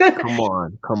not. Come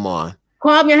on.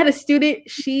 Kwame, I had a student,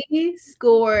 she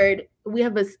scored, we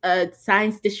have a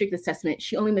science district assessment.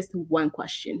 She only missed one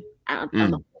question on the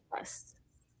whole class.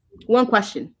 One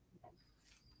question.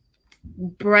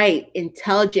 Bright,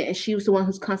 intelligent, and she was the one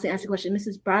who's constantly asking questions.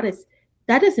 Mrs. Broadus,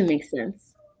 that doesn't make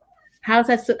sense. How's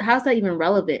that even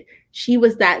relevant? She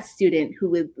was that student who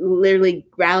would literally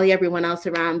rally everyone else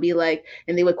around and be like,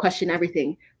 and they would question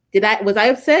everything. Was I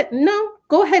upset? No,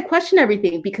 go ahead, question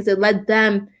everything, because it led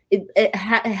them, it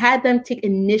had them take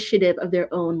initiative of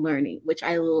their own learning, which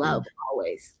I love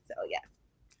always. So yeah,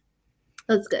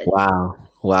 that's good.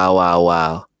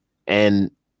 Wow.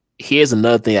 And here's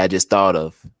another thing I just thought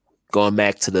of, going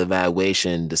back to the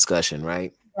evaluation discussion,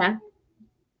 right? Yeah.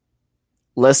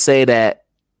 Let's say that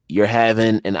you're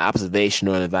having an observation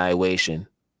or an evaluation.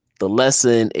 The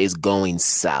lesson is going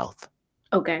south.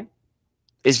 Okay.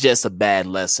 It's just a bad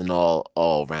lesson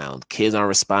all around. Kids aren't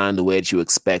responding the way that you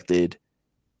expected.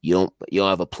 You don't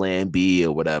have a plan B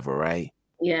or whatever, right?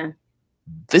 Yeah.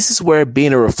 This is where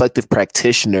being a reflective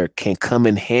practitioner can come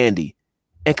in handy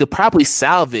and could probably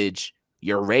salvage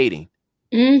your rating.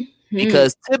 Mm-hmm.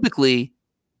 Because typically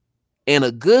in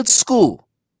a good school,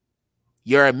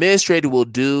 your administrator will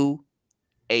do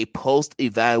a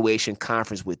post-evaluation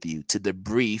conference with you to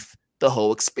debrief the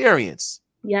whole experience.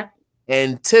 Yeah.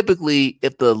 And typically,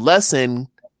 if the lesson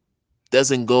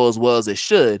doesn't go as well as it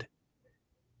should,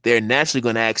 they're naturally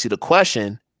going to ask you the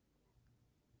question,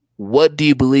 what do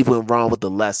you believe went wrong with the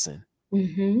lesson?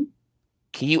 Mm-hmm.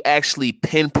 Can you actually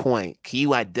pinpoint? Can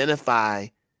you identify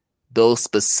those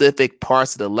specific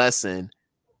parts of the lesson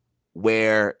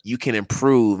where you can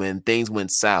improve and things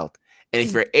went south. And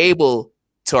if you're able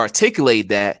to articulate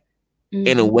that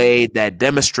in a way that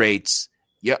demonstrates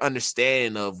your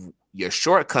understanding of your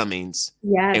shortcomings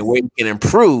and where you can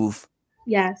improve,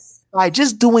 by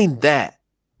just doing that,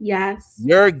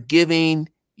 you're giving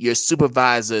your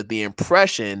supervisor the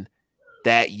impression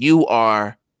that you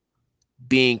are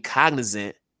being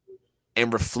cognizant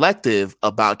and reflective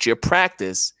about your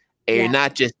practice, and you're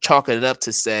not just chalking it up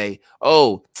to say,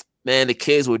 oh, man, the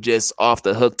kids were just off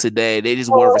the hook today. They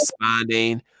just weren't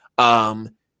responding.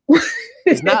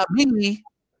 It's not me.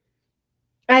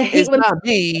 It's not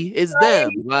me. It's them.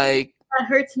 Like, that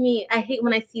hurts me. I hate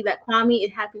when I see that, Kwame.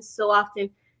 It happens so often.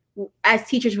 As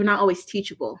teachers, we're not always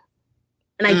teachable,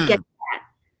 and I get that.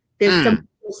 There's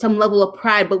some level of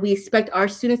pride, but we expect our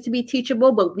students to be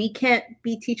teachable, but we can't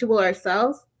be teachable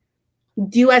ourselves.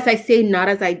 Do as I say, not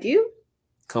as I do.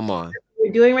 Come on. That's what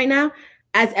we're doing right now.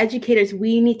 As educators,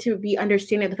 we need to be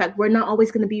understanding of the fact we're not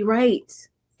always going to be right.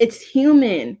 It's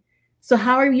human. So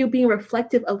how are you being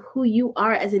reflective of who you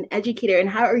are as an educator, and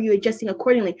how are you adjusting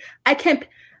accordingly? I'll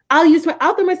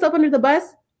throw myself under the bus.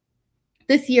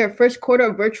 This year, first quarter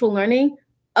of virtual learning.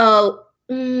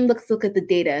 Let's look at the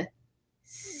data.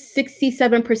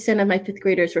 67% of my fifth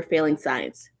graders were failing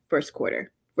science first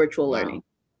quarter virtual learning.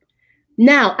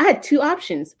 Now, I had two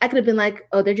options. I could have been like,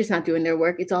 oh, they're just not doing their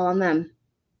work. It's all on them.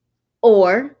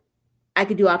 Or I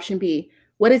could do option B.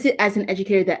 What is it as an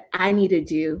educator that I need to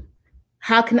do?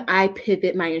 How can I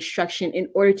pivot my instruction in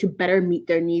order to better meet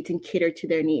their needs and cater to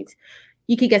their needs?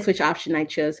 You can guess which option I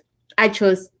chose. I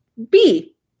chose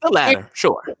B. The latter, and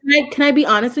sure. Can I be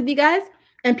honest with you guys?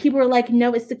 And people were like,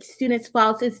 no, it's the students'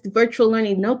 fault. It's virtual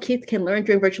learning. No kids can learn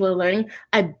during virtual learning.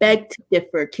 I beg to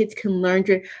differ. Kids can learn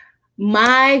during.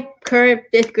 My current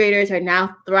fifth graders are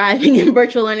now thriving in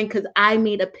virtual learning because I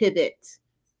made a pivot.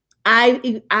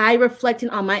 I reflected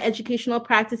on my educational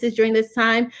practices during this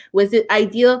time. Was it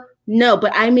ideal? No,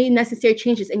 but I made necessary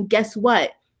changes. And guess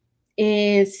what?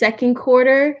 In second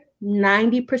quarter,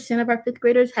 90% of our fifth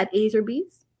graders had A's or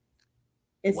B's.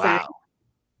 Wow.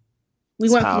 We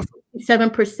went from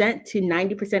 7% to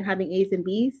 90% having A's and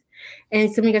B's.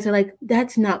 And some of you guys are like,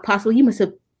 that's not possible. You must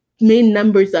have made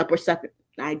numbers up or something.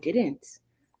 I didn't.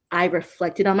 I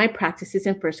reflected on my practices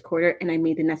in first quarter and I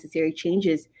made the necessary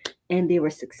changes, and they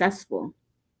were successful.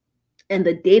 And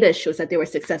the data shows that they were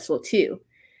successful too.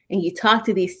 And you talk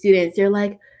to these students, they're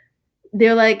like,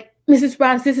 Mrs.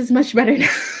 Brown, this is much better now.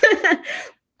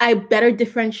 I better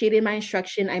differentiated my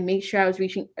instruction. I made sure I was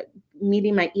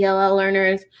meeting my ELL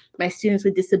learners, my students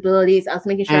with disabilities. I was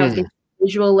making sure I was getting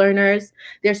visual learners.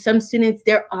 There's some students,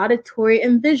 they're auditory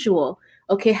and visual.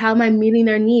 Okay, how am I meeting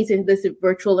their needs in this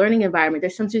virtual learning environment?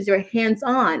 There's some students that are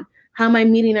hands-on. How am I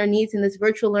meeting their needs in this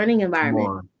virtual learning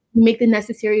environment? You make the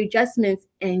necessary adjustments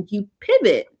and you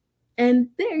pivot, and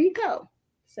there you go.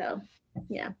 So,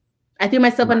 yeah, I threw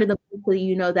myself under the bus so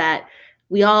you know that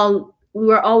we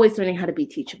were always learning how to be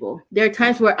teachable. There are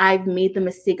times where I've made the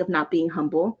mistake of not being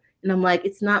humble, and I'm like,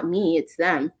 it's not me, it's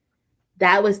them.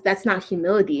 That's not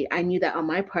humility. I knew that on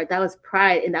my part. That was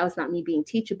pride, and that was not me being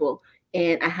teachable.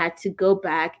 And I had to go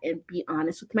back and be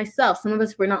honest with myself. Some of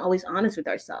us, we're not always honest with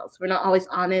ourselves. We're not always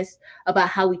honest about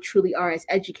how we truly are as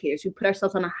educators. We put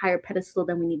ourselves on a higher pedestal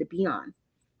than we need to be on.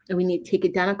 And we need to take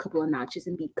it down a couple of notches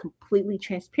and be completely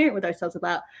transparent with ourselves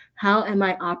about how am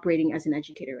I operating as an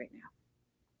educator right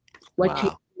now? What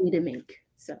change do we need to make?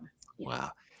 So, yeah.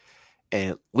 Wow.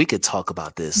 And we could talk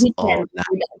about this all night.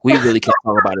 We really can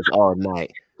talk about this all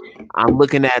night. I'm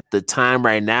looking at the time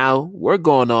right now. We're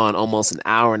going on almost an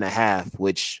hour and a half,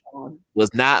 which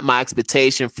was not my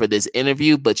expectation for this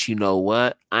interview. But you know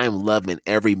what? I'm loving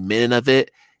every minute of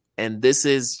it. And this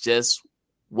is just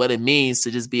what it means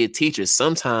to just be a teacher.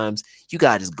 Sometimes you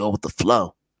got to just go with the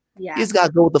flow. Yeah. You just got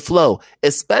to go with the flow,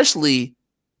 especially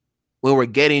when we're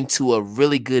getting to a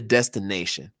really good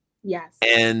destination. Yes.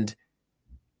 And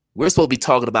we're supposed to be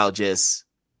talking about just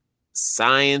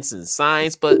science,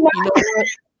 but you know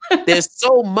what? There's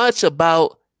so much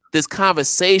about this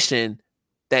conversation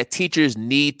that teachers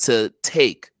need to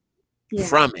take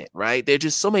from it, right? There's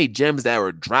just so many gems that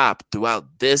were dropped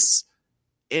throughout this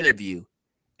interview.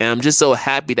 And I'm just so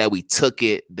happy that we took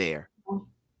it there,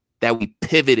 that we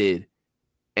pivoted,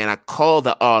 and I called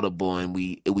the audible and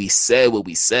we said what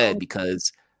we said,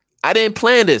 because I didn't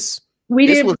plan this.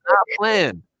 This was not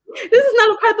planned. This is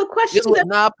not a type of question. This was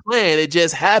not planned. It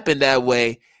just happened that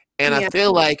way. And I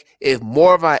feel like if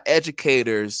more of our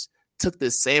educators took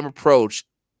the same approach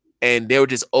and they were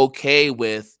just okay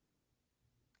with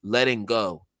letting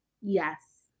go. Yes.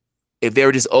 If they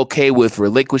were just okay with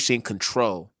relinquishing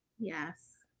control. Yes.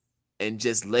 And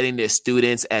just letting their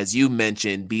students, as you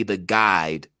mentioned, be the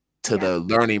guide to the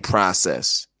learning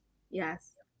process. Yes.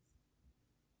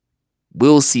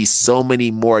 We'll see so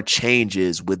many more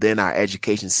changes within our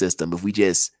education system if we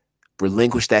just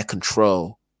relinquish that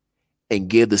control and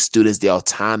give the students the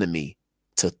autonomy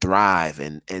to thrive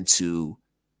and to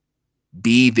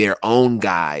be their own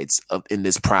guides in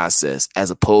this process,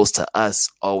 as opposed to us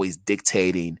always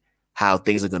dictating how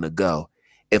things are going to go.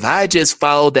 If I just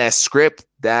followed that script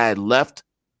that I had left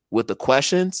with the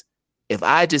questions, if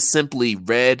I just simply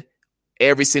read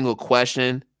every single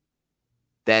question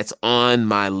that's on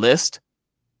my list,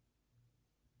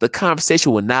 the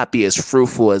conversation would not be as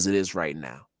fruitful as it is right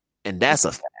now. And that's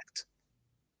a fact.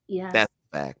 Yeah. That's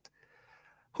a fact.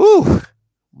 Whew,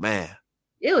 man.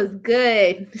 It was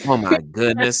good. Oh my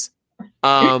goodness.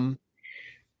 But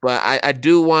I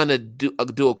do want to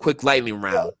do a quick lightning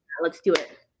round. Let's do it.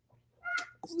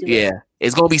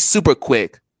 It's gonna be super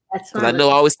quick. That's because I know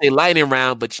I always say lightning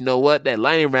round, but you know what? That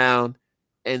lightning round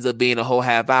ends up being a whole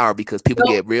half hour because people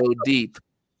get real deep.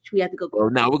 We have to go. So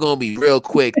now we're gonna be real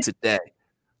quick today.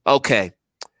 Okay,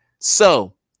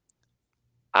 so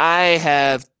I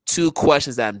have 2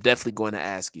 questions that I'm definitely going to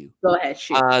ask you. Go ahead,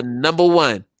 shoot. Number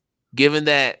 1, given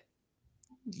that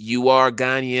you are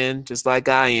Ghanaian, just like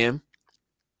I am,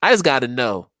 I just got to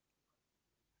know,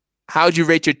 how would you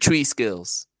rate your tree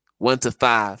skills? 1 to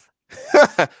 5.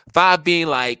 5 being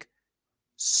like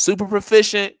super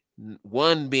proficient,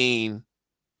 1 being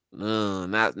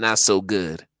not so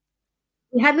good.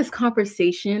 We had this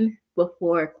conversation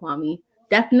before, Kwame.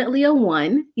 Definitely a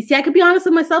 1. You see, I could be honest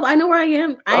with myself. I know where I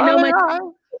am. I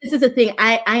know this is the thing.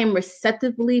 I am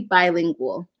receptively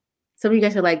bilingual. Some of you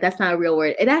guys are like, that's not a real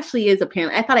word. It actually is,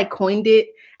 apparently. I thought I coined it.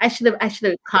 I should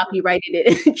have copyrighted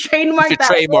it and trademarked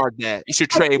that. You should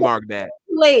trademark that.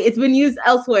 Wait, it's been used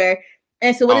elsewhere.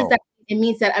 And so what does that mean? It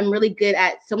means that I'm really good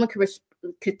at, someone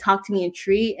could talk to me in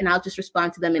tree and I'll just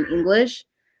respond to them in English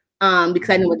because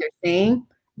I know what they're saying.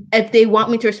 If they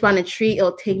want me to respond in tree,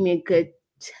 it'll take me a good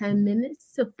 10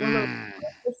 minutes to follow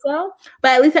or so.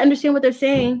 But at least I understand what they're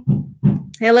saying.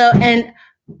 Hello. And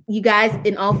you guys,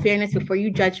 in all fairness, before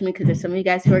you judge me, because there's some of you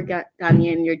guys who are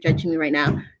Ghanaian and you're judging me right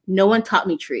now, no one taught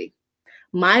me tree.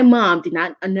 My mom did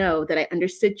not know that I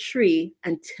understood tree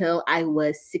until I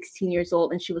was 16 years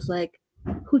old. And she was like,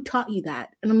 who taught you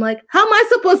that? And I'm like, how am I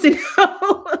supposed to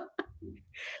know?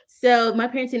 So my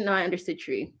parents didn't know I understood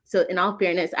tree. So in all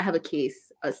fairness, I have a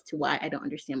case as to why I don't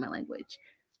understand my language.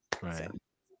 Right. So,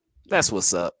 that's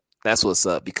what's up. That's what's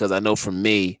up. Because I know for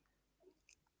me,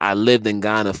 I lived in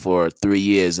Ghana for 3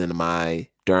 years during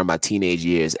my teenage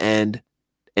years. And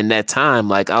in that time,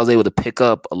 like, I was able to pick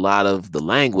up a lot of the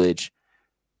language.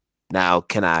 Now,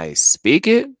 can I speak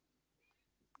it?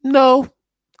 No.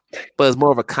 But it's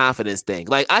more of a confidence thing.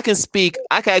 Like, I can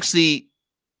actually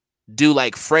do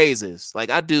like phrases.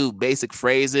 Like, I do basic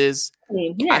phrases.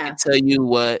 Yeah. I can tell you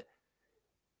what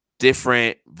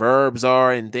different verbs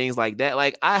are and things like that.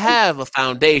 Like, I have a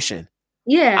foundation.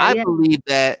 Yeah. I believe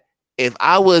that if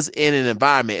I was in an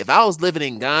environment, if I was living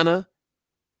in Ghana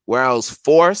where I was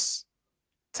forced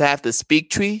to have to speak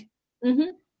tree,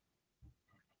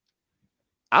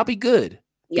 I'll be good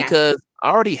because I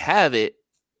already have it.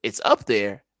 It's up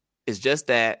there. It's just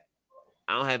that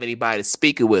I don't have anybody to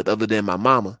speak it with other than my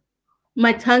mama.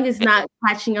 My tongue is not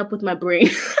catching up with my brain.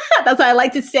 That's what I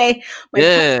like to say. My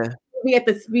tongue is at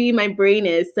the speed my brain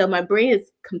is. So my brain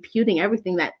is computing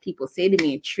everything that people say to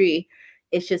me in tree.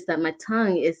 It's just that my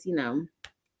tongue is, not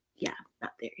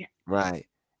there yet. Right.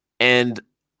 And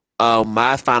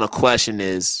my final question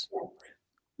is,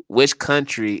 which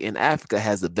country in Africa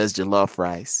has the best jollof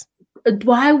rice?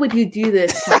 Why would you do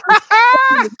this?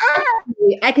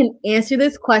 I can answer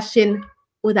this question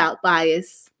without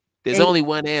bias. There's only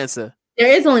one answer.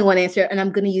 There is only one answer, and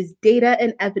I'm going to use data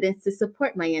and evidence to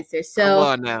support my answer. So, come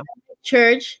on now.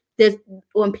 Church,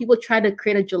 when people try to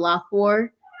create a jollof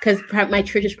war, because my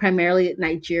church is primarily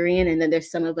Nigerian, and then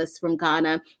there's some of us from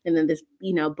Ghana, and then there's,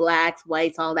 blacks,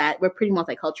 whites, all that. We're pretty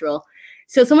multicultural.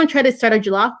 So someone tried to start a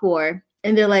jollof war,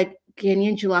 and they're like,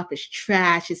 Ghanaian jollof is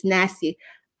trash, it's nasty.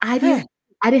 I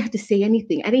didn't have to say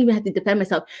anything. I didn't even have to defend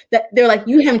myself. They're like,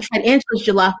 you haven't tried Angela's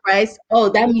jollof rice. Oh,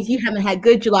 that means you haven't had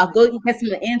good jollof. Go get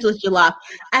some of Angela's jollof.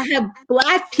 I have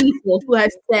Black people who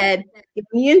have said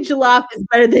Ghanaian jollof is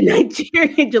better than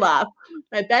Nigerian jollof.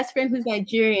 My best friend who's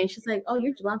Nigerian, she's like, oh,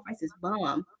 your jollof rice is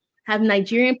bomb. I have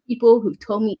Nigerian people who've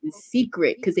told me in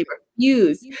secret because they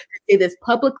refuse to say this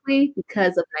publicly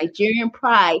because of Nigerian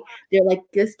pride. They're like,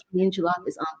 this Ghanaian jollof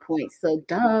is on point. So,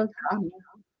 duh.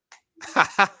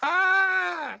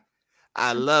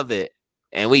 I love it.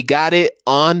 And we got it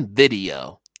on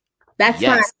video. That's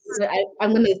fine.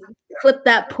 I'm going to clip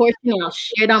that portion and I'll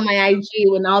share it on my IG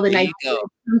when all the Nigerians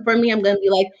come for me. I'm going to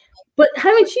be like, But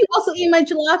haven't you also eaten my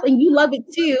jollof and you love it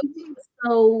too?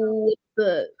 So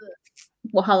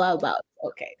well, how about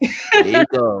okay? There you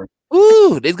go.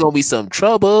 Ooh, there's gonna be some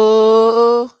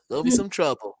trouble. Gonna be some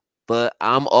trouble. But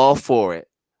I'm all for it.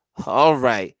 All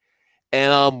right.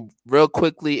 And real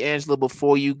quickly, Angela,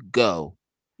 before you go,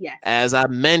 Yes. as I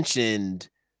mentioned,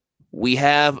 we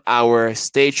have our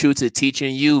Stay True to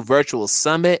Teaching You virtual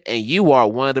summit, and you are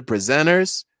one of the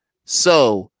presenters.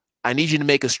 So I need you to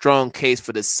make a strong case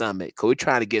for this summit, because we're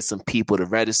trying to get some people to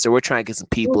register. We're trying to get some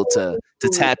people to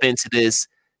tap into this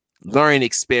learning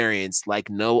experience like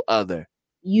no other.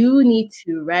 You need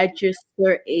to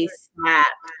register ASAP.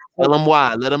 Tell them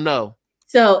why. Let them know.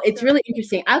 So it's really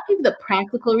interesting. I'll give you the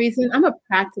practical reason. I'm a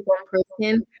practical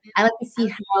person. I like to see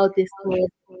how this will,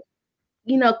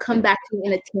 come back to me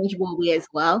in a tangible way as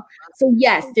well. So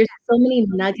yes, there's so many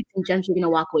nuggets and gems you're going to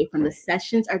walk away from. The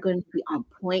sessions are going to be on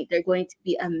point. They're going to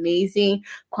be amazing.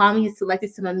 Kwame has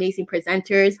selected some amazing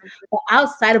presenters. But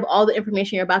outside of all the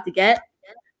information you're about to get,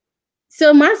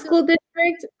 so my school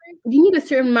district, you need a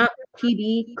certain amount of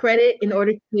PD credit in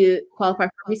order to qualify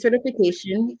for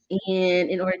recertification and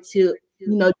in order to,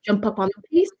 jump up on the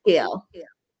pay scale.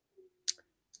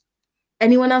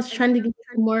 Anyone else trying to get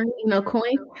more,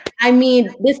 coin? I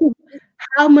mean, this is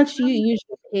how much do you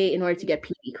usually pay in order to get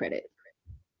PD credit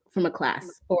from a class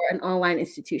or an online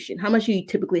institution? How much do you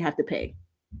typically have to pay?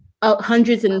 Oh,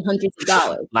 hundreds and hundreds of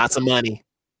dollars. Lots of money.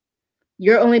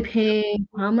 You're only paying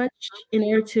how much in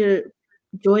order to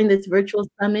join this virtual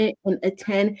summit and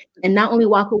attend and not only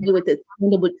walk away with the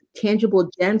tangible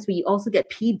gems, but you also get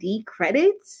PD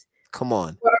credits? Come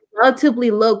on. For a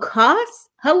relatively low cost?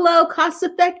 Hello, cost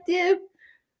effective.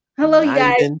 Hello, you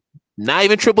guys. Not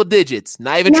even triple digits.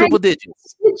 Not even triple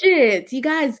digits. You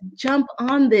guys jump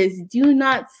on this. Do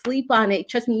not sleep on it.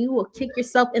 Trust me, you will kick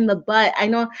yourself in the butt. I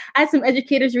know I had some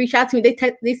educators reach out to me.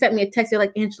 They sent me a text. They're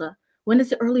like, Angela, when does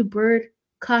the early bird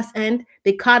cost end?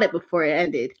 They caught it before it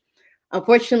ended.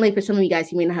 Unfortunately, for some of you guys,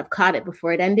 you may not have caught it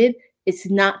before it ended. It's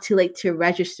not too late to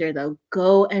register, though.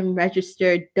 Go and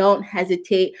register. Don't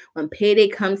hesitate. When payday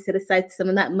comes, set aside some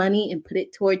of that money and put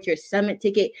it towards your summit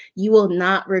ticket. You will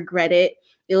not regret it.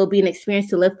 It will be an experience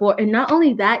to live for. And not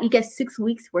only that, you get 6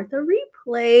 weeks worth of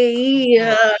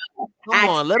replay. Come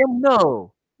on, let them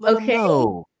know. Let them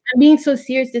know. I'm being so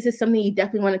serious. This is something you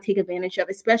definitely want to take advantage of,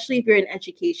 especially if you're in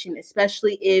education,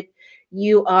 especially if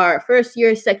you are first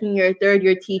year, second year, third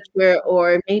year teacher,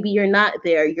 or maybe you're not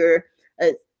there. You're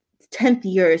a 10th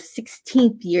year,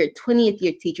 16th year, 20th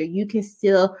year teacher. You can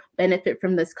still benefit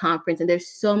from this conference. And there's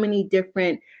so many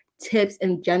different tips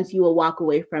and gems you will walk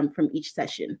away from each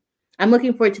session. I'm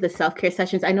looking forward to the self-care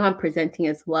sessions. I know I'm presenting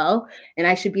as well, and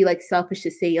I should be selfish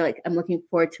to say I'm looking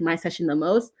forward to my session the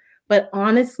most. But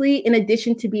honestly, in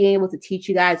addition to being able to teach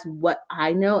you guys what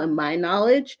I know and my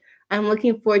knowledge, I'm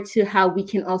looking forward to how we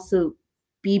can also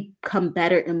become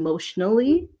better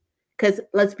emotionally. Because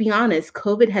let's be honest,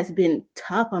 COVID has been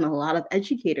tough on a lot of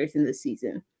educators in this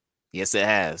season. Yes, it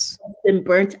has. Been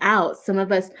burnt out. Some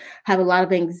of us have a lot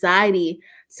of anxiety.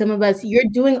 Some of us, you're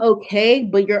doing okay,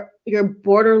 but you're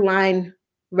borderline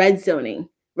redlining.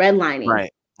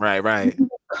 Right.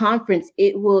 Conference,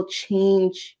 it will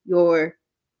change your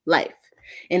life.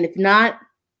 And if not,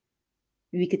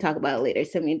 we could talk about it later.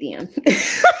 Send me a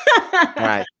DM.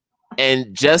 Right.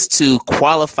 And just to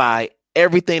qualify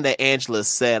everything that Angela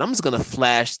said, I'm just going to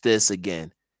flash this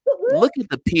again. Look at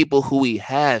the people who we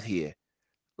have here.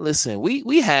 Listen,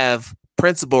 we have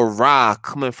Principal Ra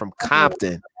coming from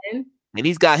Compton, and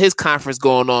he's got his conference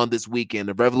going on this weekend,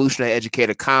 the Revolutionary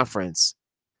Educator Conference.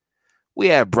 We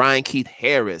have Brian Keith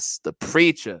Harris, the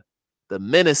preacher, the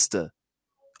minister,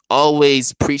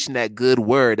 always preaching that good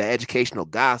word, that educational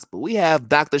gospel. We have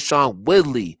Dr. Sean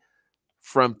Woodley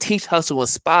from Teach, Hustle,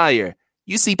 Inspire.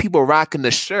 You see people rocking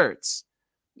the shirts.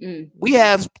 We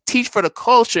have Teach for the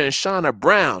Culture and Shauna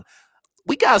Brown.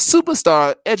 We got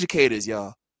superstar educators,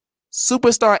 y'all.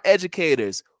 Superstar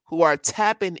educators who are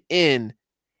tapping in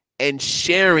and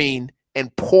sharing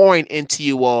and pouring into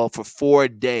you all for 4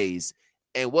 days.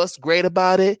 And what's great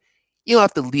about it, you don't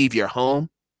have to leave your home.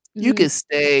 You can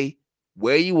stay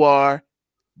where you are,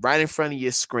 right in front of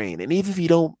your screen. And even if you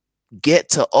don't get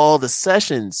to all the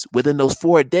sessions within those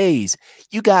 4 days,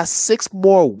 you got 6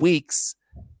 more weeks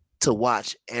to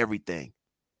watch everything.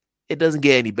 It doesn't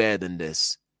get any better than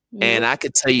this. And I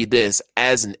can tell you this,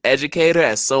 as an educator,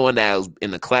 as someone that was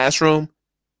in the classroom,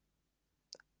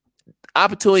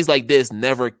 opportunities like this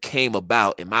never came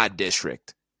about in my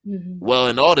district. Well,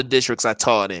 in all the districts I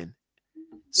taught in.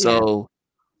 So,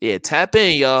 yeah, tap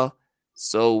in, y'all.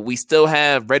 So we still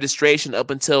have registration up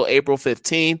until April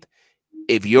 15th.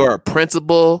 If you're a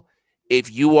principal,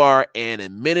 if you are an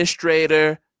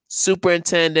administrator,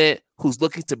 superintendent who's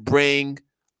looking to bring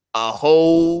a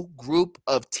whole group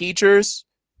of teachers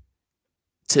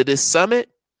to this summit,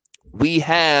 we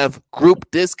have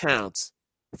group discounts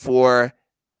for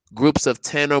groups of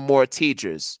 10 or more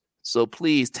teachers. So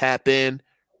please tap in,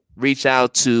 reach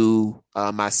out to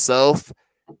myself,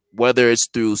 whether it's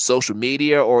through social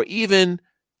media or even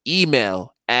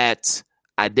email at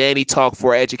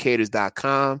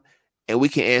identitytalk4educators.com, and we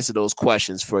can answer those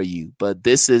questions for you. But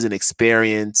this is an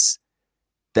experience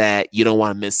that you don't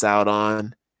want to miss out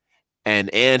on.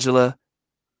 And Angela,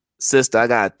 sister, I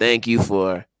got to thank you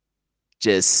for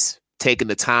just taking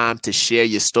the time to share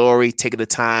your story, taking the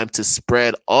time to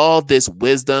spread all this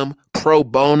wisdom pro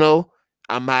bono,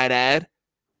 I might add,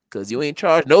 because you ain't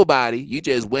charged nobody. You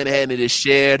just went ahead and just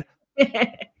shared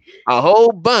a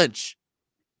whole bunch.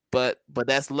 But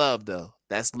that's love, though.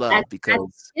 That's love, because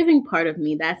that's the giving part of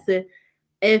me. That's it.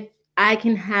 If I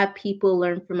can have people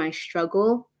learn from my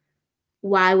struggle,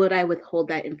 why would I withhold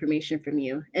that information from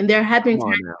you? And there have been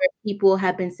times where people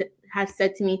have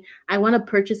said to me, I want to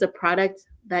purchase a product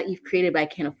that you've created, but I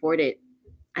can't afford it.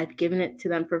 I've given it to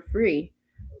them for free.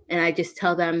 And I just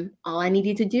tell them, all I need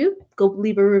you to do, go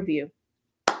leave a review.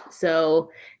 So,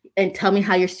 and tell me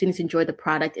how your students enjoy the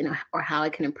product or how I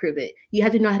can improve it. You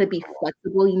have to know how to be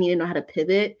flexible. You need to know how to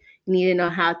pivot. You need to know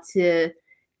how to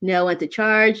know when to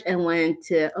charge and when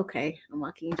to, okay, I'm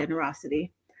walking in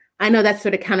generosity. I know that's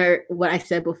sort of counter what I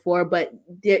said before, but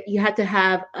you have to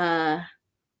have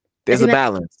there's a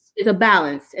balance. There's a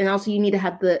balance. And also you need to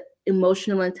have the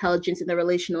emotional intelligence and the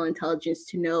relational intelligence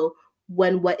to know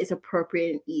when what is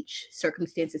appropriate in each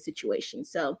circumstance and situation.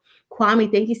 So Kwame,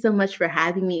 thank you so much for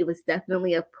having me. It was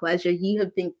definitely a pleasure. You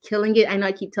have been killing it. I know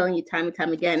I keep telling you time and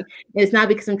time again. And it's not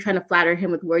because I'm trying to flatter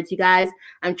him with words, you guys.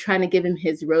 I'm trying to give him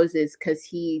his roses because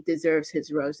he deserves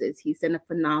his roses. He's done a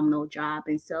phenomenal job.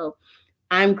 And so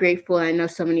I'm grateful. I know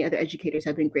so many other educators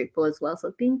have been grateful as well.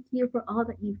 So thank you for all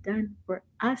that you've done for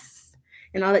us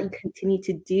and all that you continue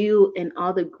to do and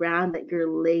all the ground that you're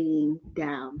laying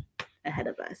down ahead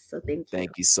of us. So thank you.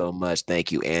 Thank you so much.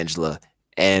 Thank you, Angela.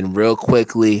 And real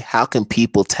quickly, how can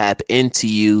people tap into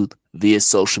you via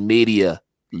social media?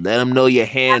 Let them know your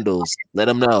handles. Let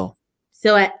them know.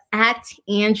 So at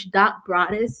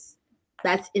Ange.Broaddus,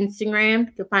 that's Instagram.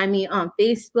 You can find me on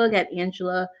Facebook at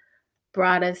Angela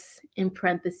Broaddus in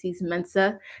parentheses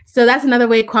Mensa. So that's another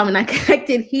way Kwame and I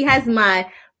connected. He has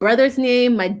my brother's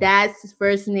name, my dad's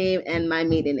first name, and my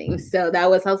maiden name. So I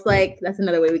was like, that's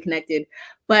another way we connected.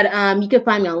 But you can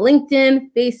find me on LinkedIn,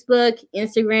 Facebook,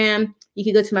 Instagram. You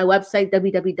can go to my website,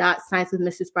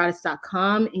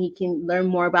 www.sciencewithmrsbroaddus.com, and you can learn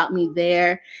more about me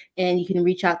there. And you can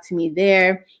reach out to me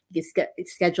there. You can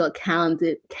schedule a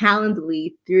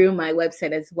Calendly through my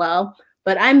website as well.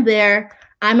 But I'm there.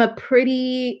 I'm a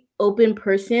pretty open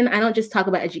person. I don't just talk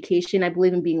about education. I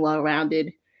believe in being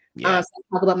well-rounded. So I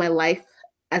talk about my life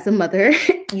as a mother.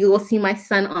 You will see my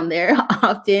son on there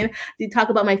often. To talk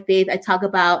about my faith. I talk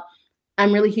about,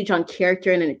 I'm really huge on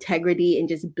character and integrity and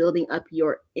just building up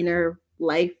your inner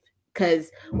life,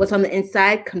 because what's on the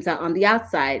inside comes out on the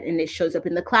outside and it shows up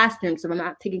in the classroom. So if I'm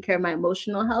not taking care of my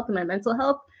emotional health and my mental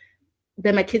health,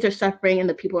 then my kids are suffering and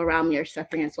the people around me are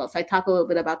suffering as well. So I talk a little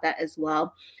bit about that as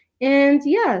well. And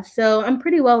yeah, so I'm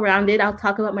pretty well-rounded. I'll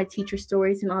talk about my teacher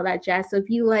stories and all that jazz. So if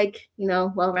you like,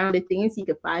 well-rounded things, you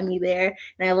can find me there.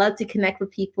 And I love to connect with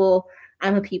people.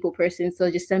 I'm a people person. So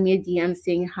just send me a DM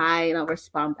saying hi and I'll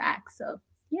respond back. So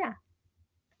yeah.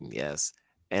 Yes.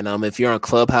 And if you're on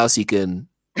Clubhouse, you can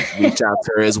reach out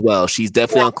to her as well. She's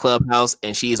definitely on Clubhouse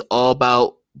and she is all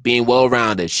about being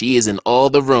well-rounded. She is in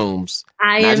all the rooms.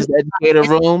 Not just educator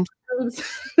rooms.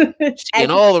 In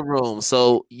all the rooms.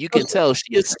 So you can tell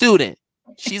she's a student.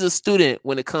 She's a student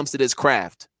when it comes to this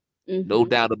craft. Mm-hmm. No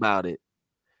doubt about it.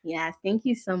 Yeah. Thank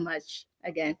you so much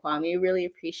again, Kwame. Really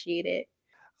appreciate it.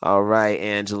 All right,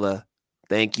 Angela.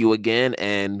 Thank you again.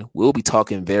 And we'll be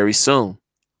talking very soon.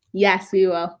 Yes, we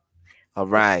will. All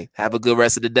right. Have a good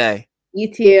rest of the day.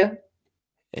 You too.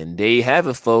 And there you have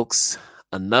it, folks.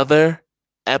 Another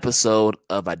episode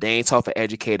of Identity Talk for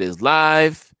Educators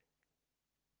Live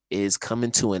is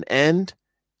coming to an end.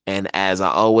 And as I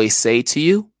always say to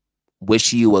you,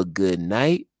 wish you a good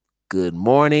night, good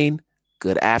morning,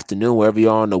 good afternoon, wherever you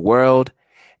are in the world.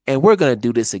 And we're going to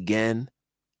do this again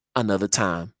another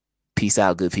time. Peace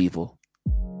out, good people.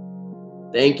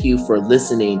 Thank you for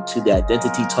listening to the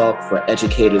Identity Talk for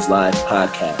Educators Live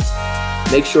podcast.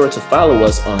 Make sure to follow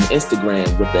us on Instagram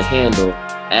with the handle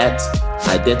at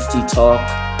Identity Talk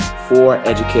for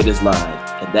Educators Live.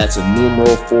 And that's a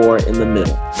numeral 4 in the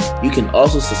middle. You can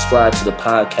also subscribe to the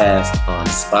podcast on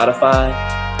Spotify,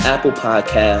 Apple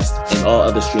Podcasts, and all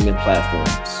other streaming platforms.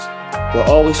 We're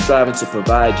always striving to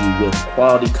provide you with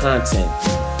quality content.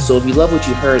 So if you love what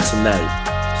you heard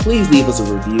tonight, please leave us a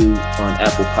review on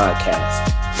Apple Podcasts.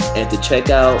 And to check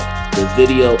out the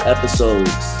video episodes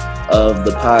of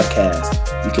the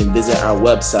podcast, you can visit our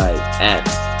website at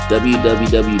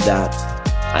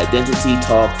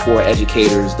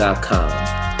www.identitytalk4educators.com.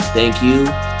 Thank you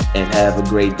and have a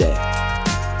great day.